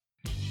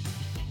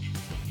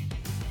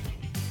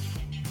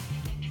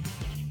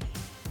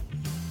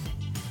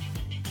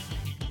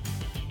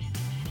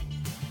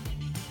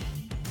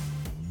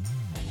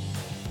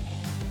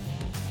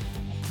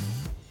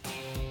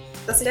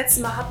Das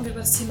letzte Mal hatten wir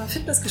über das Thema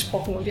Fitness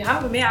gesprochen und wir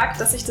haben gemerkt,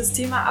 dass sich das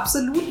Thema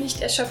absolut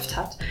nicht erschöpft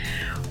hat.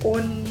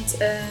 Und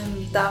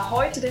da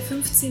heute der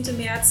 15.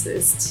 März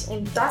ist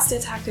und das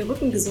der Tag der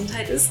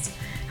Rückengesundheit ist,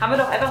 haben wir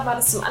doch einfach mal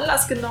das zum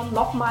Anlass genommen,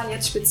 nochmal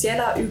jetzt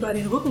spezieller über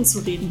den Rücken zu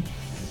reden.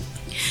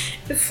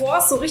 Bevor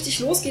es so richtig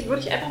losgeht,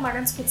 würde ich einfach mal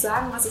ganz kurz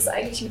sagen, was es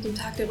eigentlich mit dem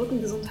Tag der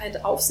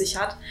Rückengesundheit auf sich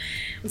hat.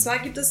 Und zwar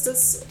gibt es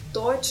das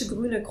Deutsche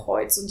Grüne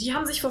Kreuz. Und die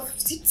haben sich vor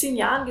 17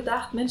 Jahren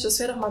gedacht, Mensch, das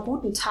wäre doch mal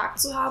gut, einen Tag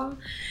zu haben,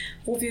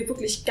 wo wir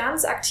wirklich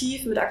ganz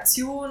aktiv mit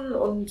Aktionen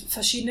und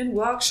verschiedenen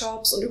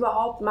Workshops und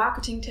überhaupt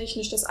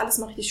marketingtechnisch das alles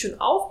mal richtig schön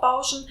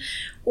aufbauschen,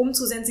 um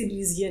zu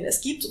sensibilisieren.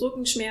 Es gibt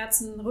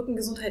Rückenschmerzen,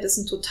 Rückengesundheit ist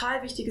ein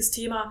total wichtiges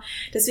Thema,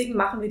 deswegen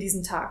machen wir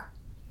diesen Tag.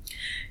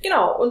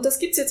 Genau, und das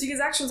gibt es jetzt, wie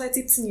gesagt, schon seit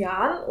 17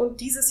 Jahren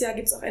und dieses Jahr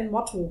gibt es auch ein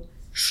Motto: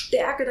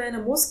 Stärke deine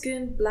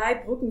Muskeln,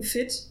 bleib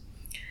rückenfit.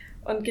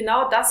 Und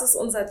genau das ist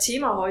unser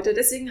Thema heute.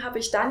 Deswegen habe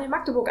ich Daniel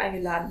Magdeburg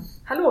eingeladen.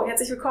 Hallo,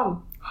 herzlich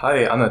willkommen.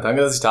 Hi Anne,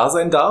 danke, dass ich da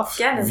sein darf.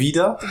 Gerne.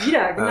 Wieder,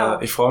 genau.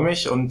 Ich freue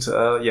mich und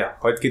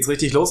heute geht's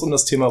richtig los um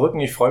das Thema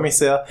Rücken. Ich freue mich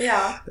sehr.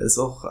 Ja. Ist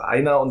auch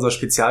einer unserer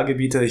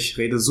Spezialgebiete. Ich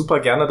rede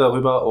super gerne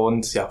darüber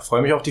und ja,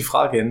 freue mich auf die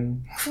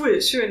Fragen.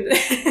 Cool, schön.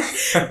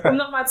 Um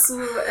nochmal zu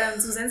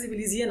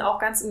sensibilisieren, auch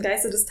ganz im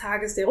Geiste des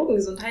Tages der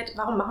Rückengesundheit,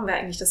 warum machen wir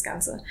eigentlich das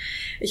Ganze?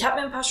 Ich habe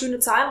mir ein paar schöne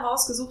Zahlen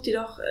rausgesucht, die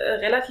doch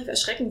relativ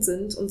erschreckend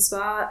sind. Und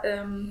zwar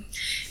im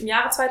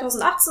Jahre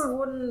 2018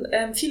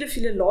 wurden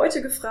viele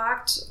Leute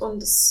gefragt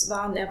und es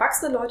waren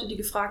erwachsene Leute, die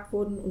gefragt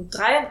wurden und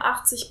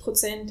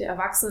 83% der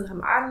Erwachsenen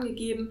haben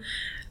angegeben,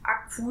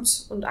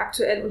 akut und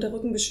aktuell unter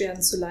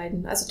Rückenbeschwerden zu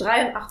leiden. Also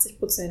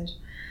 83%.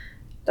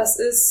 Das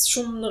ist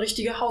schon eine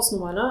richtige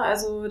Hausnummer, ne?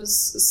 Also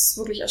das ist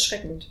wirklich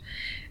erschreckend.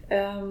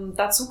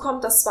 Dazu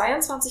kommt, dass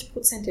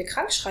 22% der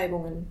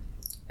Krankschreibungen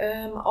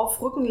auf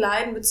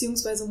Rückenleiden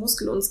bzw.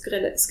 Muskel- und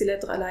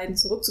Skelettleiden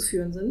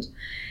zurückzuführen sind.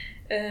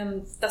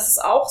 Das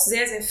ist auch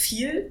sehr, sehr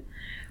viel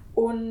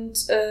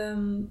und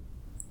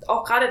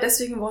auch gerade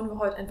deswegen wollen wir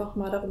heute einfach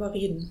mal darüber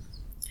reden.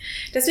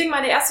 Deswegen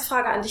meine erste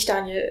Frage an dich,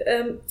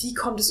 Daniel. Wie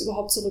kommt es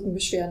überhaupt zu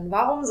Rückenbeschwerden?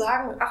 Warum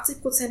sagen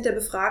 80% der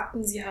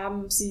Befragten,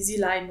 sie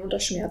leiden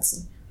unter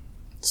Schmerzen?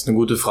 Das ist eine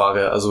gute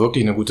Frage, also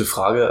wirklich eine gute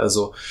Frage.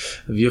 Also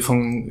wir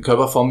von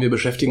Körperform, wir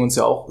beschäftigen uns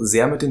ja auch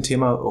sehr mit dem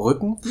Thema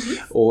Rücken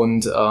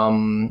und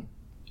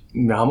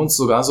wir haben uns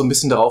sogar so ein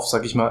bisschen darauf,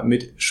 sag ich mal,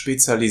 mit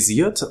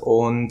spezialisiert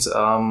und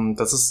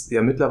das ist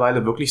ja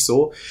mittlerweile wirklich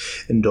so,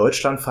 in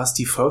Deutschland fast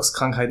die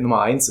Volkskrankheit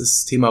Nummer 1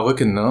 ist Thema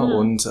Rücken, ne?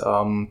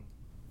 Mhm.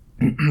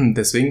 Und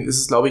deswegen ist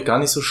es, glaube ich, gar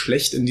nicht so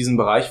schlecht, in diesem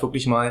Bereich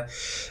wirklich mal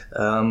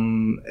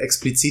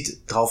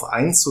explizit drauf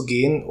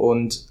einzugehen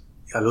und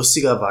ja,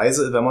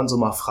 lustigerweise, wenn man so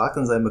mal fragt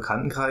in seinem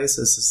Bekanntenkreis,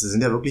 es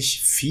sind ja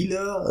wirklich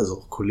viele,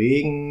 also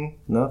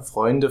Kollegen, ne,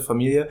 Freunde,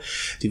 Familie,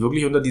 die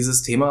wirklich unter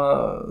dieses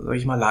Thema, sag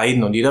ich mal,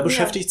 leiden. Und jeder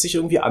beschäftigt sich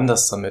irgendwie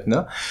anders damit,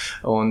 ne?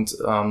 Und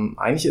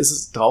eigentlich ist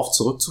es darauf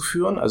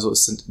zurückzuführen, also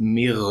es sind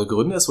mehrere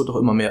Gründe, es wird auch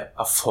immer mehr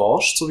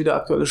erforscht, so wie der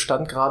aktuelle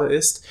Stand gerade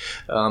ist.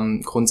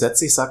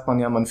 Grundsätzlich sagt man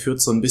ja, man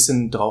führt so ein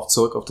bisschen drauf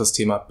zurück auf das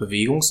Thema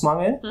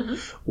Bewegungsmangel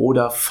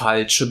oder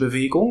falsche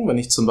Bewegung. Wenn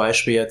ich zum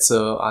Beispiel jetzt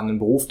an einen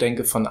Beruf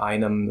denke von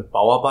einem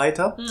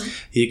Bauarbeiter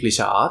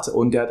jeglicher Art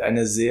und der hat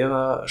eine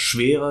sehr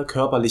schwere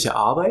körperliche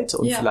Arbeit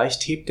und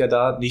vielleicht hebt er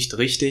da nicht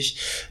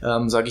richtig,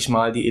 sage ich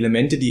mal, die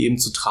Elemente, die eben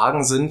zu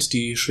tragen sind,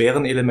 die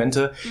schweren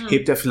Elemente,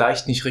 hebt er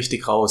vielleicht nicht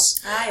richtig raus.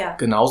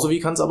 Genauso wie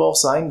kann es aber auch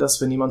sein, dass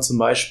wenn jemand zum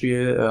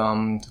Beispiel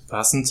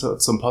passend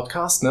zum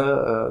Podcast,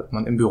 ne,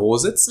 man im Büro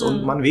sitzt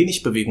und man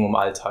wenig Bewegung im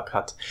Alltag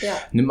hat,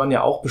 nimmt man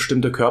ja auch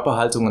bestimmte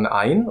Körperhaltungen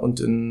ein und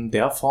in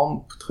der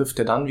Form trifft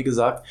er dann, wie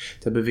gesagt,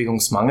 der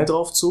Bewegungsmangel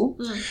drauf zu.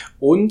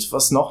 Und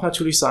was noch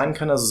natürlich sein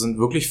kann, also sind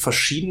wirklich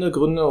verschiedene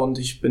Gründe und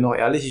ich bin auch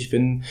ehrlich, ich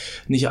bin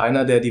nicht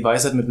einer, der die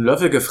Weisheit mit einem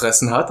Löffel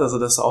gefressen hat, also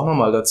das auch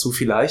nochmal dazu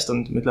vielleicht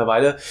und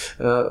mittlerweile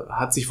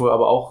hat sich wohl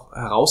aber auch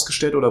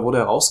herausgestellt oder wurde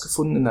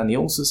herausgefunden in der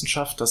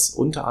Ernährungswissenschaft, dass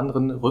unter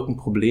anderem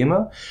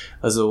Rückenprobleme,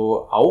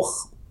 also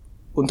auch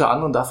unter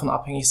anderem davon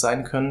abhängig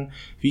sein können,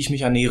 wie ich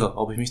mich ernähre.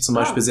 Ob ich mich zum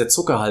Beispiel sehr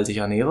zuckerhaltig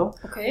ernähre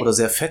oder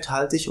sehr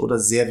fetthaltig oder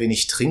sehr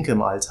wenig trinke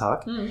im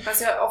Alltag. Was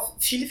ja auf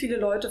viele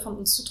Leute von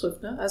uns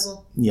zutrifft, ne?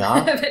 Also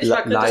ja, wenn ich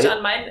mal kritisch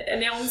an mein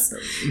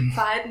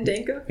Ernährungsverhalten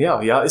denke.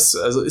 Ja,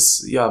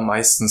 ist ja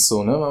meistens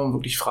so, ne? Wenn man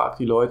wirklich fragt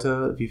die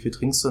Leute, wie viel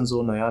trinkst du denn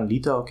so? Naja, 1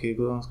 Liter, okay,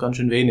 das ist ganz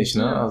schön wenig,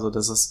 ne? Also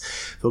das ist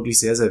wirklich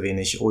sehr, sehr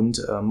wenig. Und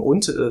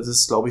das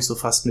ist, glaube ich, so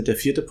fast mit der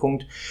 4.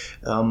 Punkt,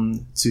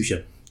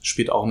 Psyche.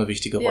 Spielt auch eine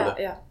wichtige Rolle.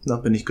 Ja.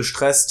 Bin ich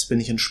gestresst?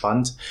 Bin ich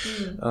entspannt?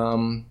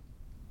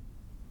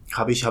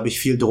 Habe ich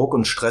viel Druck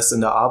und Stress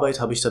in der Arbeit?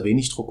 Habe ich da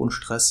wenig Druck und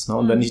Stress? Ne?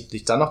 Und wenn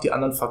ich dann noch die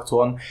anderen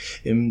Faktoren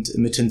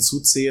mit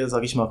hinzuziehe,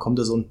 sage ich mal, kommt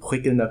da so ein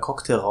prickelnder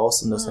Cocktail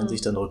raus und das nennt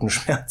sich dann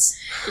Rückenschmerz.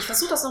 Ich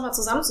versuche das nochmal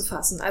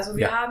zusammenzufassen. Also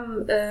wir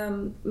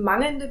haben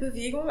mangelnde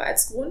Bewegung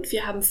als Grund,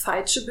 wir haben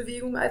falsche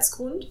Bewegung als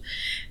Grund,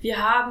 wir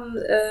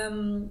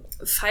haben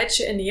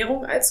falsche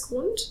Ernährung als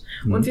Grund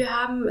und wir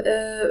haben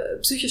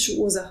psychische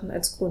Ursachen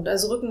als Grund,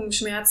 also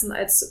Rückenschmerzen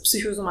als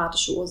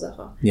psychosomatische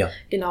Ursache. Ja.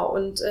 Genau,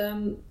 und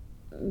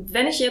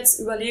wenn ich jetzt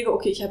überlege,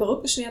 okay, ich habe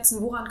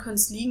Rückenschmerzen, woran könnte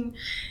es liegen,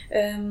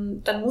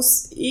 dann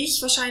muss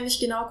ich wahrscheinlich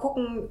genau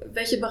gucken,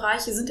 welche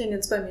Bereiche sind denn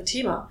jetzt bei mir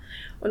Thema.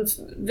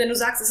 Und wenn du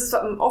sagst, es ist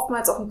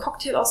oftmals auch ein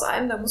Cocktail aus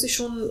einem, dann muss ich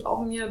schon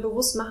auch mir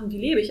bewusst machen, wie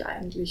lebe ich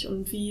eigentlich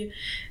und wie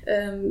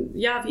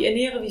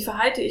ernähre, wie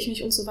verhalte ich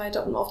mich und so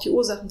weiter, um auf die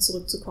Ursachen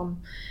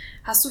zurückzukommen.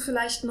 Hast du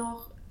vielleicht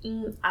noch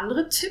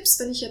andere Tipps,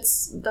 wenn ich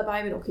jetzt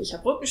dabei bin, okay, ich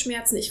habe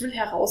Rückenschmerzen, ich will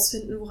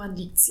herausfinden, woran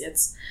liegt es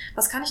jetzt?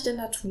 Was kann ich denn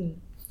da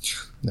tun?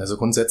 Also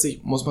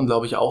grundsätzlich muss man,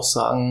 glaube ich, auch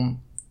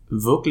sagen,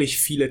 wirklich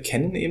viele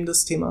kennen eben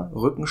das Thema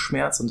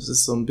Rückenschmerz und es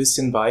ist so ein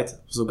bisschen weit,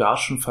 sogar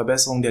schon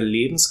Verbesserung der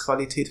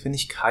Lebensqualität, wenn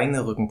ich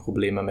keine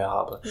Rückenprobleme mehr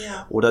habe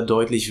oder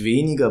deutlich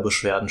weniger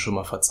Beschwerden schon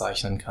mal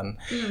verzeichnen kann.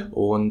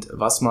 Und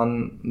was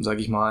man,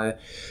 sage ich mal,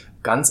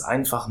 ganz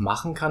einfach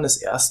machen kann, ist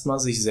erstmal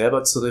sich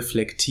selber zu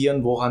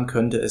reflektieren, woran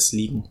könnte es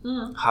liegen.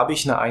 Habe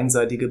ich eine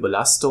einseitige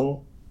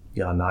Belastung?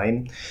 Ja,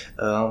 nein.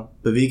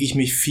 Bewege ich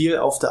mich viel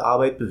auf der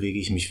Arbeit? Bewege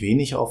ich mich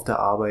wenig auf der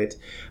Arbeit?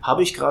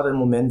 Habe ich gerade im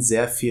Moment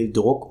sehr viel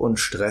Druck und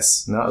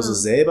Stress? Ne? Also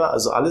selber,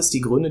 also alles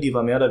die Gründe, die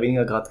wir mehr oder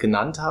weniger gerade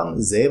genannt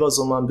haben, selber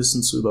so mal ein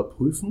bisschen zu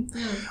überprüfen.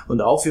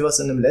 Und auch, wie wir es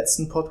in dem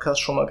letzten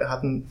Podcast schon mal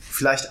hatten,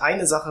 vielleicht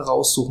eine Sache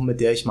raussuchen, mit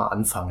der ich mal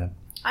anfange.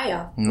 Ah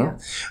ja. Ne? Ja.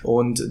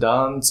 Und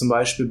da zum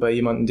Beispiel bei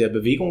jemandem, der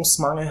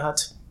Bewegungsmangel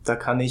hat, da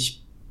kann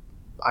ich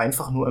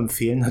einfach nur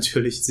empfehlen,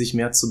 natürlich sich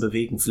mehr zu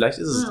bewegen. Vielleicht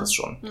ist es das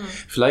schon.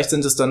 Vielleicht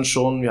sind es dann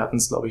schon, wir hatten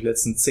es, glaube ich,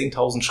 letztens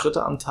 10.000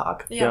 Schritte am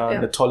Tag.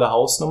 Eine tolle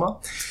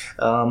Hausnummer.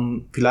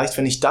 Vielleicht,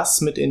 wenn ich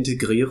das mit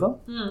integriere,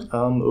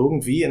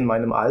 irgendwie in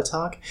meinem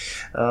Alltag,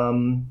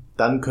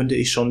 dann könnte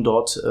ich schon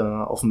dort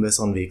auf einem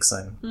besseren Weg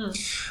sein.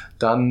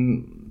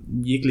 Dann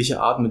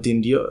jegliche Art, mit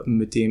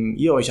dem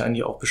ihr euch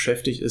eigentlich auch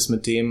beschäftigt, ist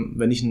mit dem,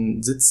 wenn ich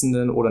einen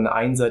sitzenden oder eine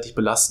einseitig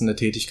belastende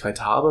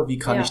Tätigkeit habe, wie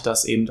kann ich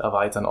das eben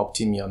erweitern,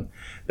 optimieren?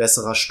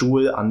 Besserer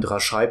Stuhl, anderer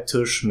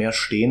Schreibtisch, mehr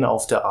Stehen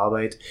auf der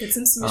Arbeit. Jetzt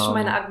nimmst du mir schon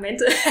meine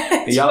Argumente,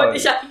 die wollte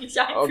ich eigentlich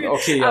einführen.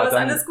 Okay, aber es ist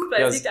alles gut,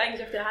 weil es liegt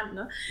eigentlich auf der Hand.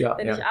 Ne?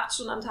 Wenn ich 8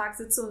 Stunden am Tag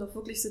sitze und auch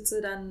wirklich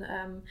sitze, dann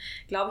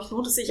glaube ich,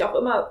 lohnt es sich auch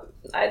immer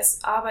als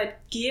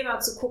Arbeitgeber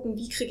zu gucken,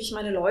 wie kriege ich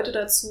meine Leute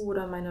dazu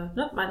oder meine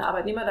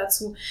Arbeitnehmer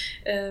dazu,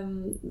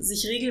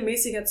 sich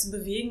regelmäßiger zu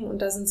bewegen.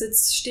 Und da sind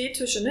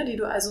Stehtische, ne, die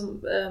du also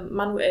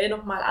manuell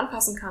nochmal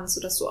anpassen kannst,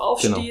 sodass du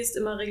aufstehst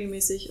immer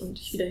regelmäßig und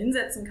dich wieder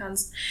hinsetzen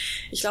kannst.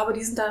 Ich glaube,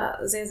 die sind da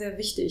sehr, sehr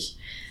wichtig.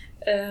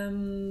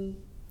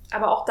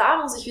 Aber auch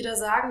da muss ich wieder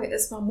sagen,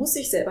 man muss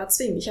sich selber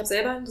zwingen. Ich habe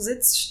selber einen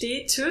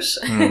Stehtisch,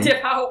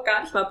 der war auch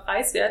gar nicht mal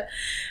preiswert.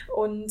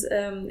 Und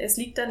es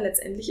liegt dann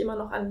letztendlich immer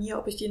noch an mir,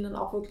 ob ich den dann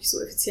auch wirklich so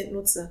effizient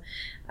nutze.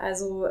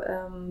 Also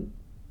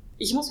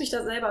ich muss mich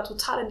da selber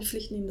total in die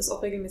Pflicht nehmen, das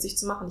auch regelmäßig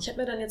zu machen. Ich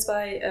habe mir dann jetzt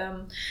bei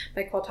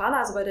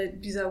Cortana, also bei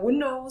dieser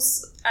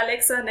Windows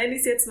Alexa, nenne ich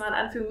es jetzt mal in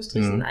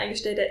Anführungsstrichen,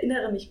 eingestellt,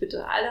 erinnere mich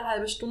bitte alle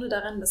halbe Stunde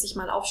daran, dass ich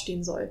mal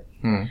aufstehen soll.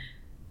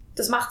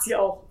 Das macht sie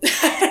auch.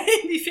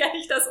 Inwiefern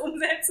ich das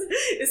umsetze,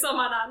 ist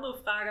nochmal eine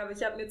andere Frage. Aber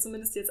ich habe mir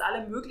zumindest jetzt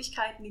alle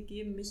Möglichkeiten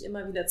gegeben, mich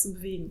immer wieder zu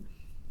bewegen.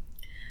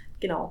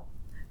 Genau.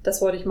 Das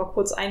wollte ich mal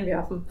kurz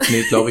einwerfen.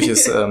 Nee, glaube ich,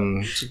 ist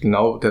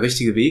genau der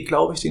richtige Weg,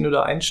 glaube ich, den du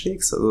da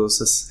einschlägst.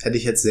 Also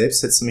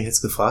hättest du mich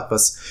jetzt gefragt,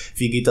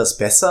 wie geht das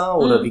besser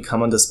oder wie kann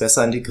man das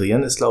besser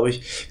integrieren, ist, glaube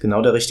ich,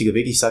 genau der richtige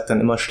Weg. Ich sage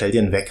dann immer, stell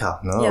dir einen Wecker.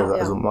 Ne?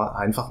 Also mal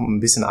einfach ein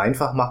bisschen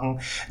einfach machen,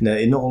 eine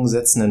Erinnerung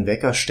setzen, einen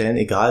Wecker stellen,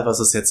 egal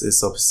was es jetzt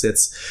ist. Ob es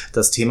jetzt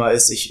das Thema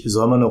ist, ich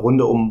soll mal eine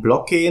Runde um den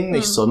Block gehen,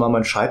 ich soll mal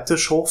meinen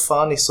Schreibtisch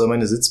hochfahren, ich soll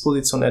meine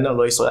Sitzposition ändern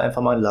oder ich soll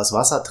einfach mal ein Glas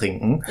Wasser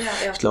trinken.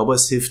 Ich glaube,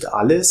 es hilft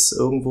alles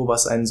irgendwo,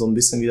 was einen so ein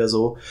bisschen wieder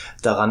so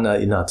daran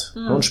erinnert.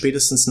 Und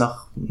spätestens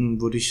nach,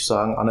 würde ich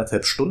sagen,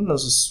 1,5 Stunden,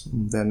 das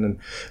wäre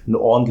ein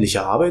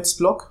ordentlicher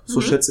Arbeitsblock,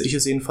 so schätze ich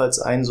es jedenfalls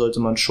ein, sollte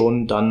man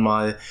schon dann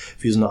mal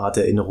wie so eine Art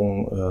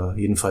Erinnerung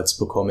jedenfalls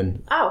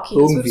bekommen. Okay,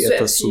 irgendwie das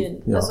würdest du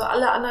empfehlen. Also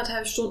alle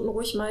 1,5 Stunden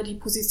ruhig mal die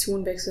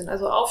Position wechseln,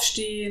 also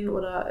aufstehen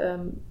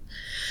oder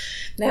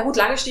naja gut,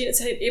 lange stehen ist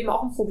ja eben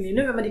auch ein Problem.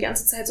 Ne? Wenn man die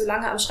ganze Zeit so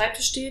lange am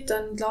Schreibtisch steht,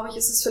 dann glaube ich,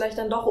 ist es vielleicht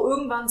dann doch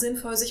irgendwann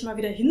sinnvoll, sich mal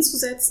wieder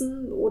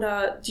hinzusetzen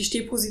oder die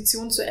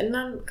Stehposition zu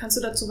ändern. Kannst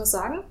du dazu was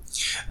sagen?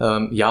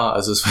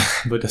 Also es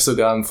wird das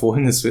sogar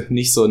empfohlen, es wird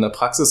nicht so in der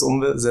Praxis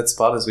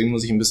umsetzbar, deswegen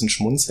muss ich ein bisschen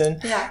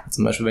schmunzeln.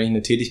 Zum Beispiel, wenn ich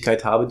eine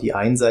Tätigkeit habe, die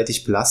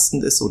einseitig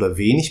belastend ist oder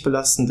wenig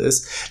belastend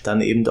ist,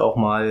 dann eben auch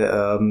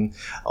mal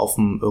auf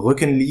dem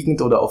Rücken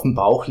liegend oder auf dem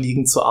Bauch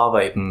liegend zu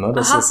arbeiten. Ne?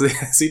 Das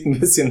sieht ein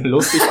bisschen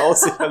lustig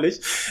aus, sicherlich,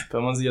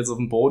 wenn man sich jetzt auf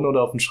den Boden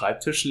oder auf den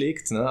Schreibtisch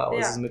legt, ne? Aber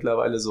es ist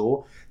mittlerweile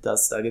so,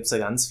 dass da gibt es ja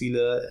ganz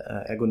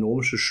viele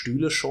ergonomische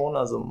Stühle schon.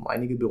 Also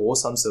einige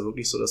Büros haben es ja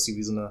wirklich so, dass die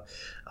wie so eine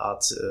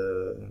Art,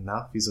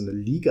 wie so eine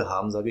Liege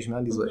haben, sage ich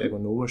mal, die so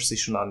ergonomisch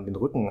sich schon an den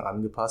Rücken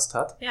angepasst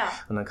hat.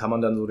 Und dann kann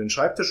man dann so den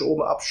Schreibtisch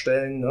oben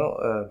abstellen,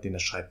 ne? Den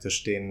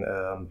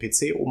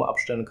PC oben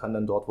abstellen und kann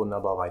dann dort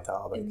wunderbar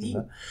weiterarbeiten.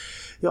 Ne?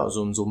 Ja,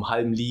 so im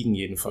halben Liegen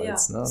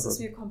jedenfalls. Das ist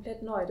mir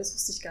komplett neu, das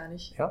wusste ich gar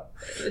nicht. Ja?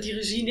 Die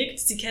Regie nickt,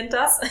 sie kennt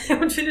das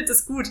und findet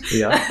ist gut.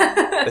 Ja,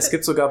 es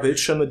gibt sogar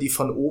Bildschirme, die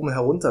von oben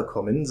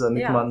herunterkommen,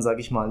 damit man, sage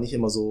ich mal, nicht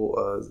immer so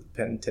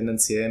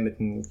tendenziell mit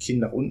dem Kinn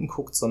nach unten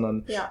guckt,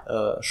 sondern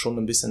schon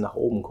ein bisschen nach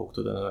oben guckt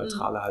oder eine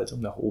neutrale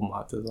Haltung nach oben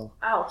hat. Das ist auch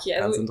okay.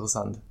 ganz also,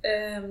 interessant.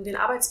 Den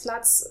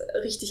Arbeitsplatz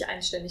richtig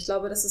einstellen. Ich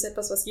glaube, das ist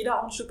etwas, was jeder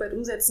auch ein Stück weit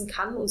umsetzen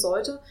kann und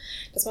sollte,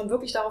 dass man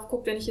wirklich darauf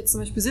guckt, wenn ich jetzt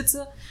zum Beispiel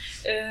sitze,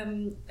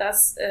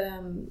 dass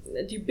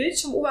die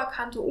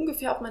Bildschirmoberkante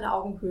ungefähr auf meiner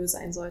Augenhöhe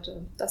sein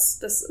sollte. Das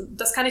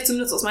kann ich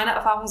zumindest aus meiner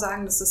Erfahrung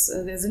sagen, dass das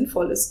sehr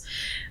sinnvoll ist.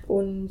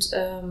 Und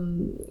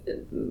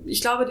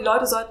ich glaube, die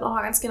Leute sollten auch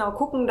mal ganz genau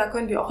gucken, da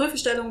können wir auch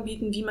Hilfestellungen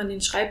bieten, wie man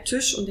den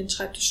Schreibtisch und den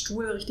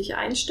Schreibtischstuhl richtig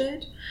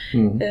einstellt,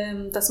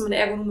 dass man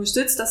ergonomisch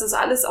sitzt. Das ist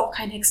alles auch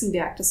kein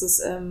Hexenwerk. Das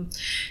ist eine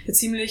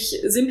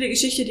ziemlich simple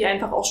Geschichte, die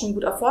einfach auch schon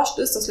gut erforscht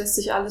ist. Das lässt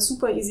sich alles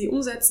super easy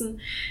umsetzen.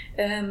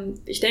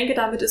 Ich denke,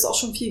 damit ist auch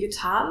schon viel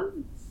getan.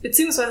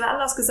 Beziehungsweise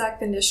anders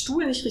gesagt, wenn der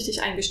Stuhl nicht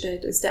richtig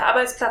eingestellt ist, der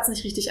Arbeitsplatz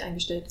nicht richtig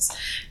eingestellt ist,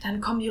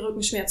 dann kommen die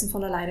Rückenschmerzen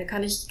von alleine.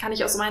 Kann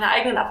ich aus meiner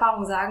eigenen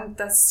Erfahrung sagen,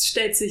 das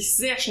stellt sich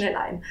sehr schnell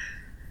ein.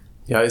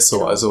 Ja, ist so.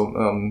 Genau. Also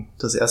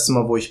das erste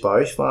Mal, wo ich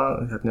bei euch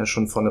war, wir hatten ja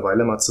schon vor einer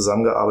Weile mal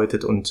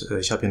zusammengearbeitet und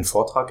ich habe hier einen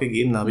Vortrag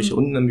gegeben. Da habe ich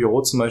unten im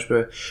Büro zum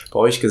Beispiel bei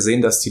euch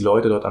gesehen, dass die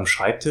Leute dort am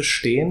Schreibtisch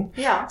stehen,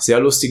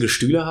 sehr lustige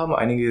Stühle haben.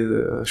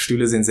 Einige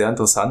Stühle sehen sehr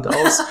interessant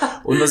aus.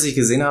 Und was ich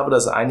gesehen habe,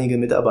 dass einige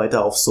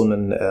Mitarbeiter auf so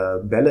einen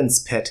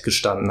Balance-Pad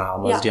gestanden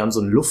haben. Also die haben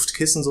so ein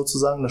Luftkissen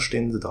sozusagen, da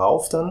stehen sie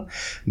drauf dann.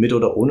 Mit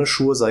oder ohne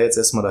Schuhe sei jetzt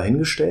erstmal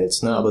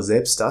dahingestellt. Ne? Aber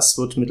selbst das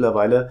wird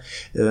mittlerweile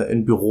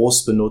in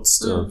Büros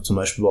benutzt. Zum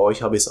Beispiel bei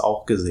euch habe ich es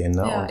auch gesehen,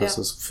 ne? Und das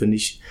ist, finde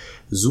ich,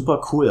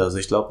 super cool. Also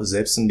ich glaube,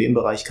 selbst in dem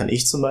Bereich kann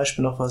ich zum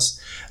Beispiel noch was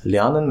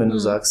lernen, wenn du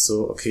sagst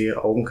so, okay,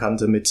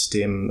 Augenkante mit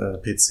dem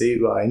PC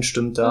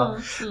übereinstimmt da.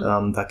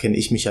 Da kenne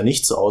ich mich ja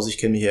nicht so aus. Ich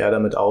kenne mich eher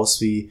damit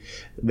aus, wie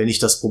wenn ich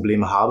das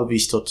Problem habe, wie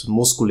ich dort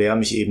muskulär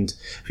mich eben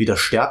wieder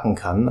stärken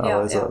kann.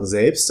 Aber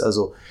selbst,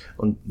 also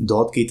und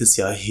dort geht es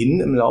ja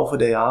hin im Laufe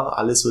der Jahre.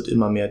 Alles wird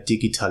immer mehr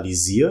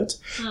digitalisiert.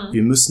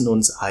 Wir müssen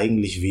uns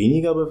eigentlich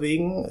weniger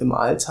bewegen im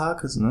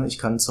Alltag. Also, ne, ich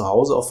kann zu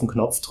Hause auf den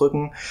Knopf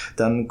drücken,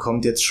 dann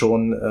kommt jetzt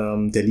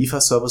schon der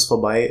Lieferservice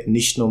vorbei,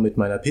 nicht nur mit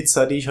meiner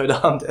Pizza, die ich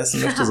heute Abend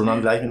essen möchte,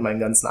 sondern gleich mit meinem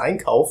ganzen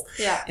Einkauf.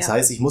 Das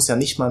heißt, ich muss ja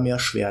nicht mal mehr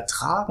schwer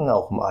tragen,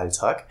 auch im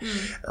Alltag.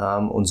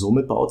 Und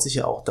somit baut sich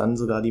ja auch dann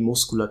sogar die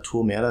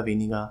Muskulatur mehr oder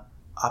weniger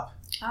ab.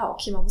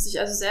 Okay, man muss sich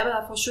also selber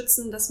davor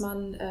schützen, dass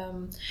man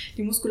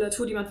die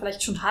Muskulatur, die man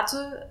vielleicht schon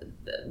hatte,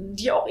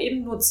 die auch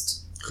eben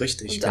nutzt.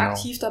 Richtig, und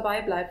aktiv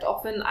dabei bleibt,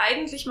 auch wenn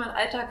eigentlich mein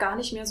Alltag gar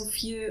nicht mehr so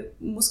viel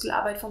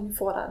Muskelarbeit von mir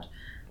fordert.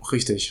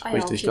 Richtig,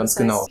 okay, ganz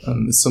genau.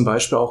 Ist zum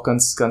Beispiel auch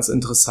ganz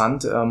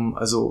interessant,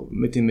 also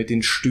mit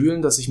den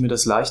Stühlen, dass ich mir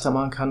das leichter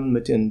machen kann,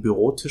 mit den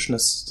Bürotischen,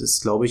 das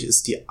glaube ich,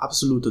 ist die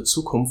absolute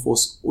Zukunft, wo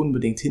es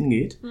unbedingt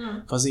hingeht.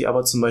 Was ich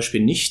aber zum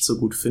Beispiel nicht so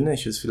gut finde,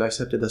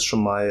 vielleicht habt ihr das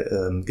schon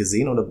mal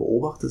gesehen oder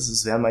beobachtet,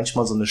 es werden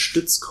manchmal so eine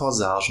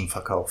Stützkorsagen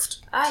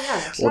verkauft. Ja,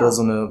 klar.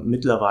 Oder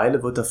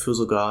mittlerweile wird dafür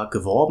sogar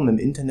geworben im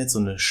Internet, so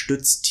eine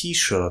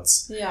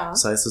Stütz-T-Shirts.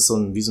 Das heißt, es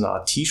ist wie so eine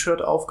Art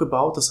T-Shirt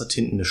aufgebaut, das hat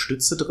hinten eine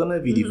Stütze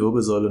drin, wie die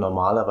Wirbelsäule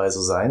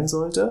normalerweise sein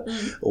sollte.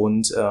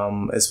 Und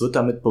es wird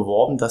damit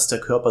beworben, dass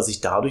der Körper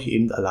sich dadurch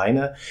eben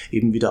alleine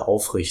eben wieder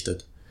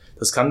aufrichtet.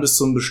 Das kann bis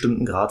zu einem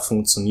bestimmten Grad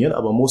funktionieren,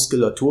 aber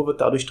Muskulatur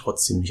wird dadurch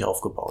trotzdem nicht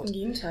aufgebaut. Im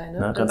Gegenteil, ne?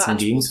 Na, dann ganz im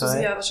Gegenteil. beanspruchst du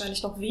sie ja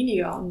wahrscheinlich noch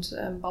weniger und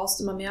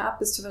baust immer mehr ab,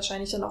 bist du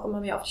wahrscheinlich dann auch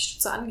immer mehr auf die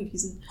Stütze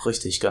angewiesen.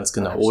 Richtig, ganz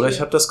genau. Oder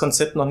ich habe das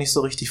Konzept noch nicht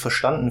so richtig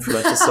verstanden.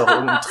 Vielleicht ist da auch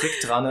irgendein Trick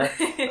dran,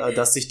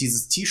 dass sich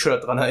dieses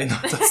T-Shirt dran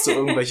erinnert, dass du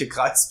irgendwelche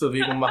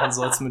Kreisbewegungen machen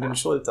sollst mit den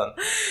Schultern.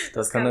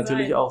 Das kann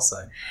natürlich auch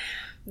sein.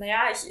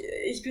 Naja,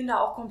 ich bin da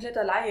auch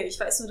kompletter Laie. Ich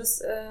weiß nur,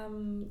 dass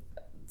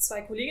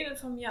zwei Kolleginnen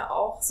von mir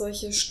auch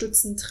solche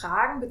Stützen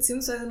tragen,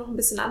 beziehungsweise noch ein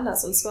bisschen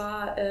anders. Und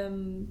zwar,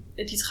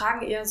 die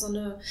tragen eher so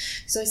eine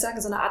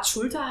Art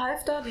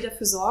Schulterhalfter, die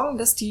dafür sorgen,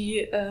 dass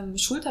die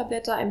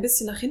Schulterblätter ein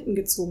bisschen nach hinten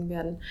gezogen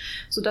werden.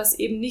 Sodass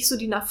eben nicht so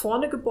die nach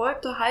vorne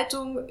gebeugte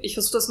Haltung, ich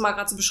versuche das mal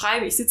gerade zu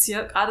beschreiben, ich sitze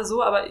hier gerade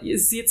so, aber ihr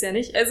seht es ja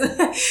nicht, also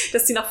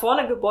dass die nach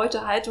vorne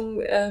gebeugte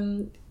Haltung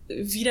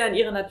wieder in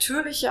ihre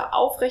natürliche,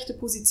 aufrechte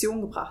Position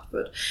gebracht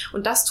wird.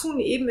 Und das tun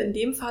eben in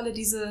dem Falle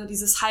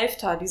dieses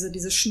Halfter,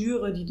 diese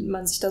Schnüre, die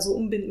man sich da so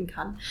umbinden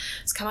kann.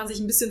 Das kann man sich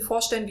ein bisschen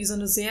vorstellen wie so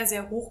eine sehr,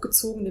 sehr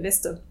hochgezogene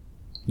Weste.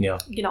 Ja.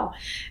 Genau.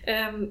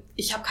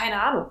 Ich habe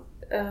keine Ahnung,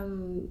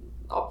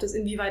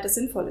 inwieweit das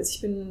sinnvoll ist. Ich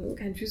bin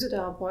kein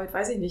Physiotherapeut,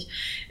 weiß ich nicht.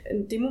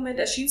 In dem Moment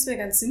erschien es mir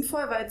ganz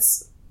sinnvoll,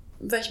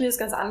 weil ich mir das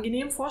ganz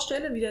angenehm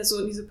vorstelle, wieder so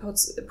in diese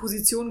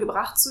Position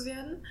gebracht zu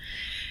werden.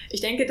 Ich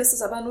denke, dass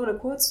das aber nur eine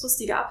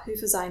kurzfristige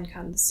Abhilfe sein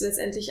kann. Dass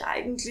letztendlich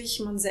eigentlich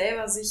man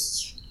selber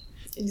sich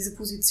in diese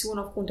Position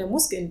aufgrund der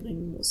Muskeln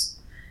bringen muss.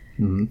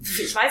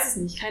 Ich weiß es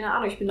nicht, keine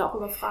Ahnung, ich bin da auch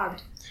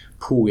überfragt.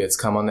 Jetzt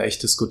kann man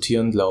echt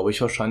diskutieren, glaube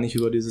ich, wahrscheinlich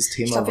über dieses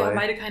Thema. Ich glaube, wir haben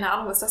beide keine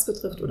Ahnung, was das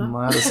betrifft, oder?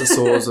 Na, das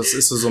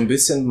ist so ein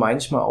bisschen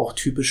manchmal auch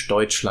typisch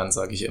Deutschland,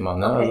 sage ich immer.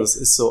 Ne? Okay. Also es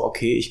ist so,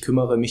 okay, ich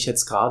kümmere mich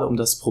jetzt gerade um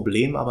das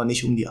Problem, aber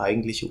nicht um die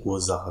eigentliche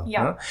Ursache.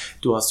 Ja. Ne?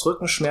 Du hast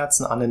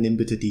Rückenschmerzen, Anne, nimm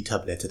bitte die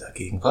Tablette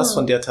dagegen. Was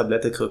von der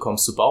Tablette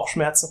bekommst du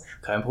Bauchschmerzen?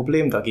 Kein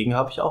Problem, dagegen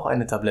habe ich auch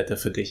eine Tablette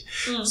für dich.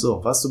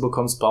 So, was du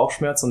bekommst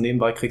Bauchschmerzen und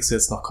nebenbei kriegst du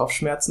jetzt noch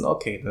Kopfschmerzen?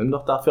 Okay, nimm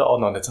doch dafür auch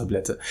noch eine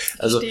Tablette.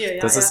 Also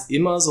das ist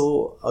immer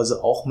so,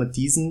 also auch mit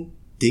diesen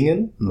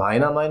Dingen,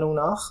 meiner Meinung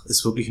nach,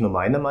 ist wirklich nur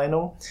meine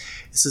Meinung,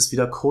 ist es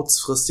wieder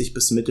kurzfristig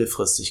bis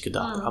mittelfristig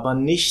gedacht, aber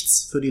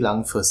nichts für die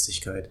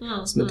Langfristigkeit.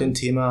 Das ist mit dem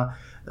Thema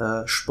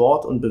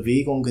Sport und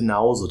Bewegung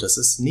genauso. Das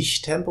ist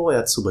nicht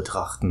temporär zu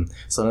betrachten,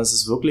 sondern es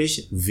ist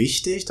wirklich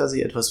wichtig, dass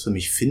ich etwas für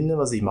mich finde,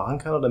 was ich machen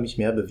kann oder mich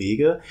mehr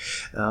bewege,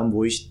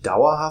 wo ich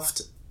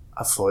dauerhaft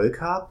Erfolg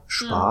habe,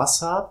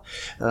 Spaß habe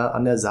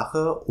an der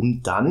Sache,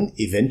 um dann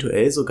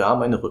eventuell sogar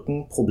meine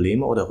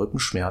Rückenprobleme oder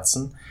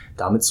Rückenschmerzen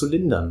damit zu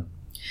lindern.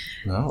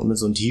 Ja, und mit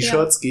so einem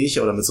T-Shirts gehe ich,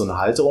 oder mit so einer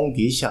Halterung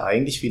gehe ich ja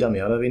eigentlich wieder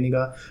mehr oder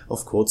weniger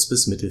auf kurz-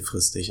 bis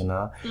mittelfristig.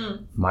 Ne?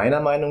 Meiner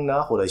Meinung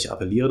nach, oder ich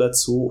appelliere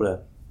dazu,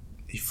 oder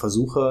ich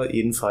versuche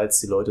jedenfalls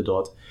die Leute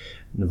dort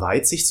eine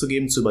Weitsicht zu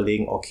geben, zu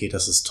überlegen, okay,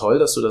 das ist toll,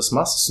 dass du das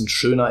machst, das ist ein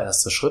schöner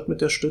erster Schritt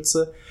mit der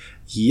Stütze.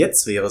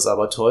 Jetzt wäre es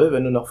aber toll,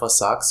 wenn du noch was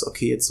sagst,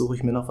 okay, jetzt suche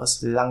ich mir noch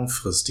was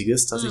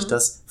Langfristiges, dass ich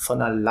das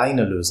von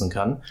alleine lösen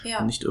kann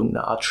und nicht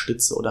irgendeine Art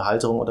Stütze oder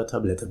Halterung oder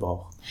Tablette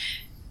brauche.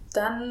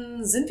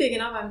 Dann sind wir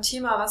genau beim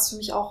Thema, was für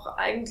mich auch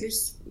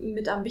eigentlich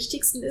mit am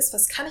wichtigsten ist.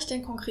 Was kann ich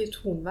denn konkret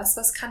tun?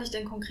 Was kann ich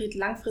denn konkret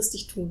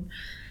langfristig tun?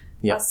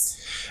 Ja.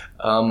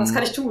 Was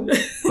kann ich tun?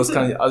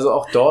 Also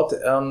auch dort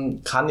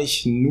kann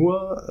ich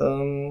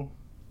nur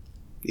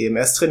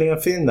EMS-Training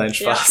empfehlen. Nein,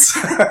 Spaß.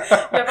 Ja,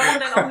 warum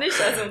denn auch nicht?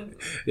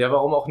 Ja,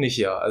 warum auch nicht,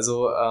 ja.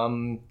 Also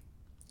wenn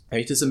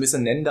ich das ein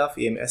bisschen nennen darf,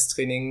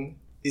 EMS-Training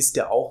ist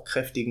ja auch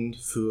kräftigend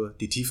für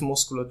die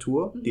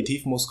Tiefenmuskulatur. Die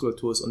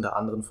Tiefenmuskulatur ist unter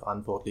anderem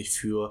verantwortlich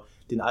für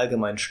den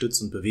allgemeinen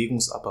Stütz- und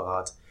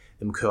Bewegungsapparat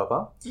im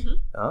Körper.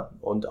 Ja,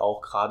 und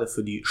auch gerade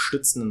für die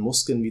stützenden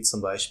Muskeln, wie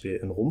zum Beispiel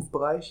im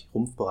Rumpfbereich.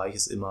 Rumpfbereich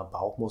ist immer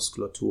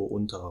Bauchmuskulatur,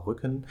 unterer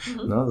Rücken.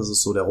 Ne, das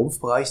ist so der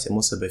Rumpfbereich, der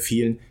muss ja bei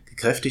vielen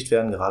gekräftigt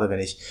werden, gerade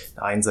wenn ich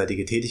eine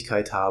einseitige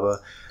Tätigkeit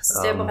habe. Das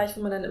ist der Bereich,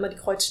 wo man dann immer die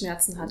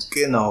Kreuzschmerzen hat.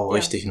 Genau,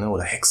 richtig. Ne?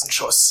 Oder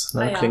Hexenschuss.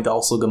 Ne? Klingt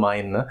auch so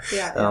gemein. Ne?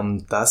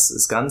 Das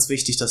ist ganz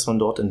wichtig, dass man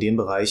dort in dem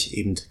Bereich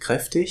eben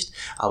kräftigt.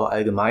 Aber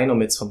allgemein,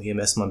 um jetzt vom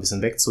EMS mal ein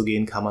bisschen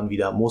wegzugehen, kann man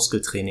wieder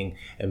Muskeltraining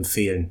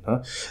empfehlen.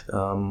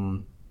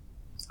 Ne?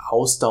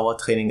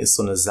 Ausdauertraining ist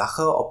so eine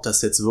Sache, ob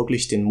das jetzt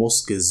wirklich den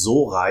Muskel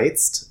so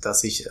reizt,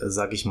 dass ich,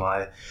 sag ich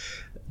mal,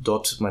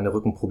 dort meine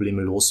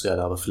Rückenprobleme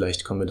loswerde. Aber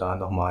vielleicht kommen wir da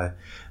nochmal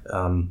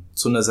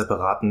zu einer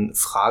separaten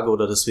Frage,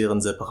 oder das wäre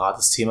ein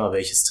separates Thema,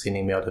 welches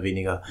Training mehr oder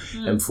weniger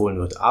empfohlen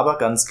wird. Aber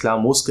ganz klar,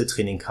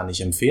 Muskeltraining kann ich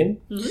empfehlen.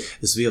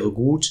 Es wäre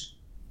gut,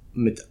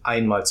 mit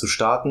einmal zu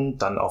starten,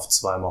 dann auf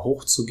zweimal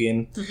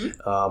hochzugehen.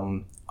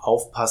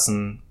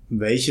 Aufpassen,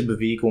 welche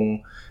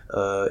Bewegungen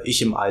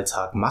ich im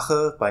Alltag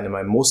mache. Bei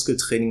meinem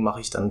Muskeltraining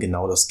mache ich dann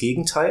genau das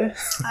Gegenteil.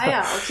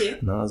 Okay.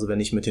 Also wenn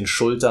ich mit den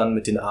Schultern,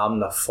 mit den Armen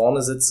nach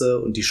vorne sitze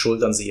und die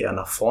Schultern sich eher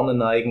nach vorne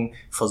neigen,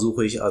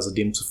 versuche ich also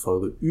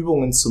demzufolge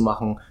Übungen zu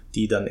machen,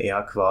 die dann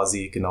eher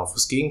quasi genau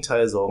fürs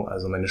Gegenteil sorgen,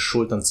 also meine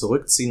Schultern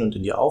zurückziehen und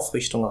in die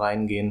Aufrichtung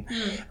reingehen.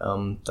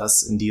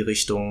 Das in die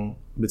Richtung,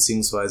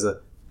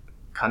 beziehungsweise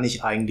kann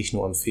ich eigentlich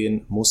nur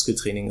empfehlen,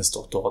 Muskeltraining ist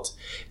doch dort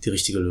die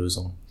richtige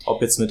Lösung.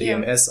 Ob jetzt mit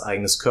EMS,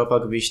 eigenes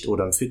Körpergewicht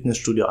oder im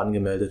Fitnessstudio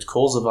angemeldet,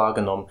 Kurse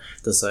wahrgenommen,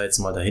 das sei jetzt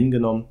mal dahin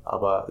genommen,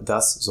 aber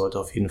das sollte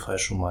auf jeden Fall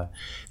schon mal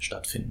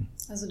stattfinden.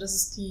 Also das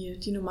ist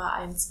die Nummer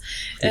 1.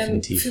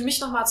 Definitiv. Für mich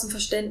nochmal zum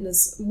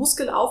Verständnis.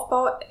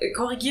 Muskelaufbau,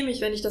 korrigiere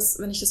mich, wenn ich das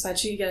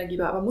falsch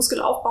wiedergebe, aber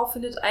Muskelaufbau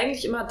findet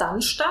eigentlich immer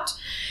dann statt,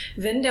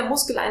 wenn der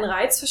Muskel einen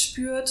Reiz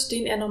verspürt,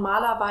 den er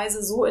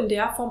normalerweise so in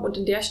der Form und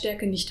in der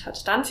Stärke nicht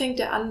hat. Dann fängt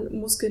er an,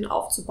 Muskeln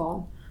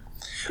aufzubauen.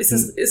 Ist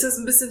es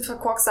ein bisschen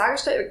verkorkst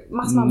dargestellt?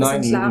 Mach's mal ein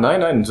bisschen klarer.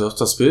 Nein,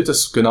 das Bild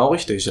ist genau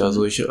richtig.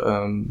 Also ich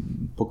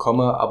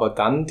bekomme aber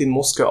dann den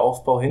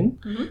Muskelaufbau hin,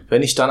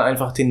 wenn ich dann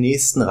einfach den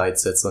nächsten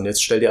Reiz setze. Und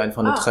jetzt stell dir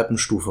einfach eine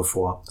Treppenstufe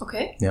vor.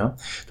 Okay. Ja,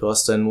 du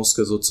hast deinen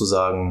Muskel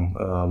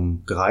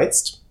sozusagen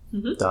gereizt.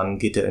 Dann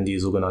geht er in die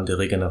sogenannte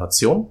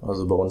Regeneration.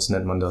 Also bei uns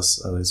nennt man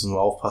das, also jetzt müssen wir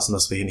aufpassen,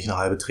 dass wir hier nicht eine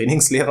halbe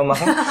Trainingslehre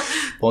machen.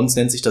 Bei uns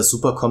nennt sich das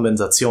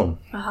Superkompensation.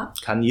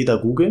 Kann jeder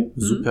googeln.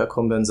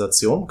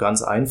 Superkompensation,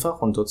 ganz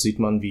einfach. Und dort sieht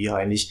man, wie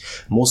eigentlich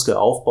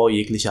Muskelaufbau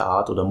jeglicher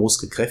Art oder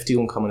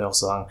Muskelkräftigung, kann man ja auch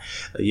sagen,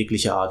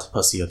 jeglicher Art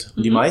passiert.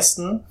 Und die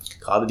meisten,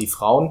 gerade die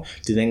Frauen,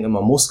 die denken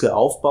immer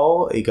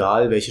Muskelaufbau,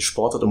 egal welche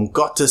Sportart, um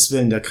Gottes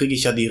Willen, da kriege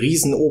ich ja die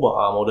riesen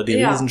Oberarme oder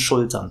die riesen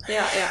Schultern.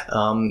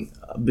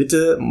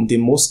 bitte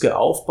den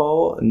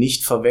Muskelaufbau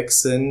nicht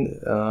verwechseln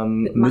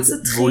mit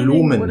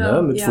Volumen,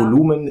 oder? Ne? Mit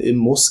Volumen im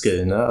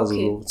Muskel. Ne? Also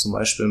so zum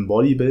Beispiel ein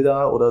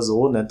Bodybuilder oder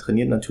so, der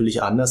trainiert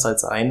natürlich anders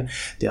als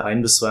der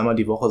 1- bis 2-mal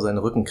die Woche seinen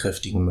Rücken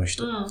kräftigen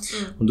möchte.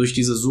 Und durch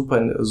dieses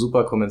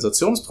super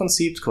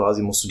Kompensationsprinzip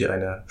quasi musst du dir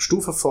eine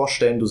Stufe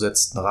vorstellen, du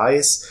setzt einen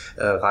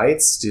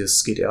Reiz,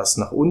 das geht erst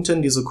nach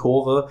unten, diese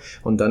Kurve,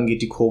 und dann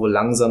geht die Kurve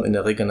langsam in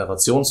der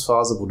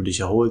Regenerationsphase, wo du dich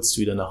erholst,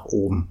 wieder nach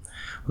oben.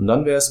 Und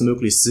dann wäre es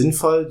möglichst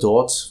sinnvoll,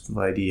 dort,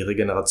 weil die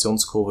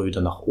Regenerationskurve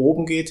wieder nach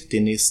oben geht,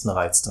 den nächsten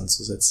Reiz dann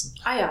zu setzen.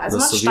 Also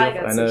man steigert sich. Dass du wie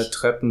auf eine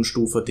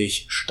Treppenstufe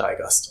dich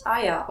steigerst.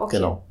 Okay.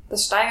 Genau.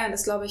 Das Steigern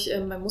ist, glaube ich,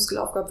 beim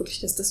Muskelaufbau wirklich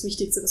das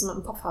Wichtigste, was man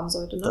im Kopf haben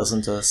sollte. Ne? Das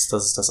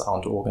ist das A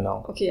und O,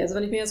 genau. Okay, also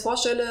wenn ich mir jetzt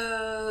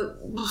vorstelle,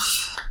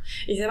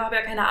 ich selber habe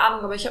ja keine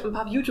Ahnung, aber ich habe ein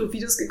paar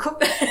YouTube-Videos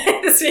geguckt,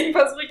 deswegen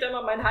versuche ich da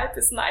mal mein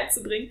Halbwissen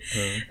einzubringen.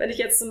 Wenn ich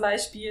jetzt zum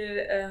Beispiel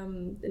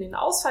in den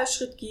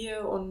Ausfallschritt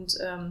gehe und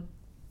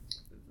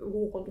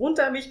hoch und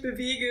runter mich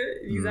bewege,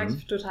 wie gesagt,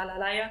 ich bin totaler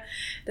Laie,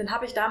 dann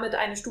habe ich damit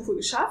eine Stufe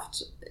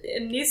geschafft.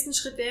 Im nächsten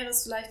Schritt wäre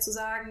es vielleicht zu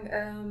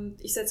sagen,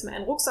 ich setze mir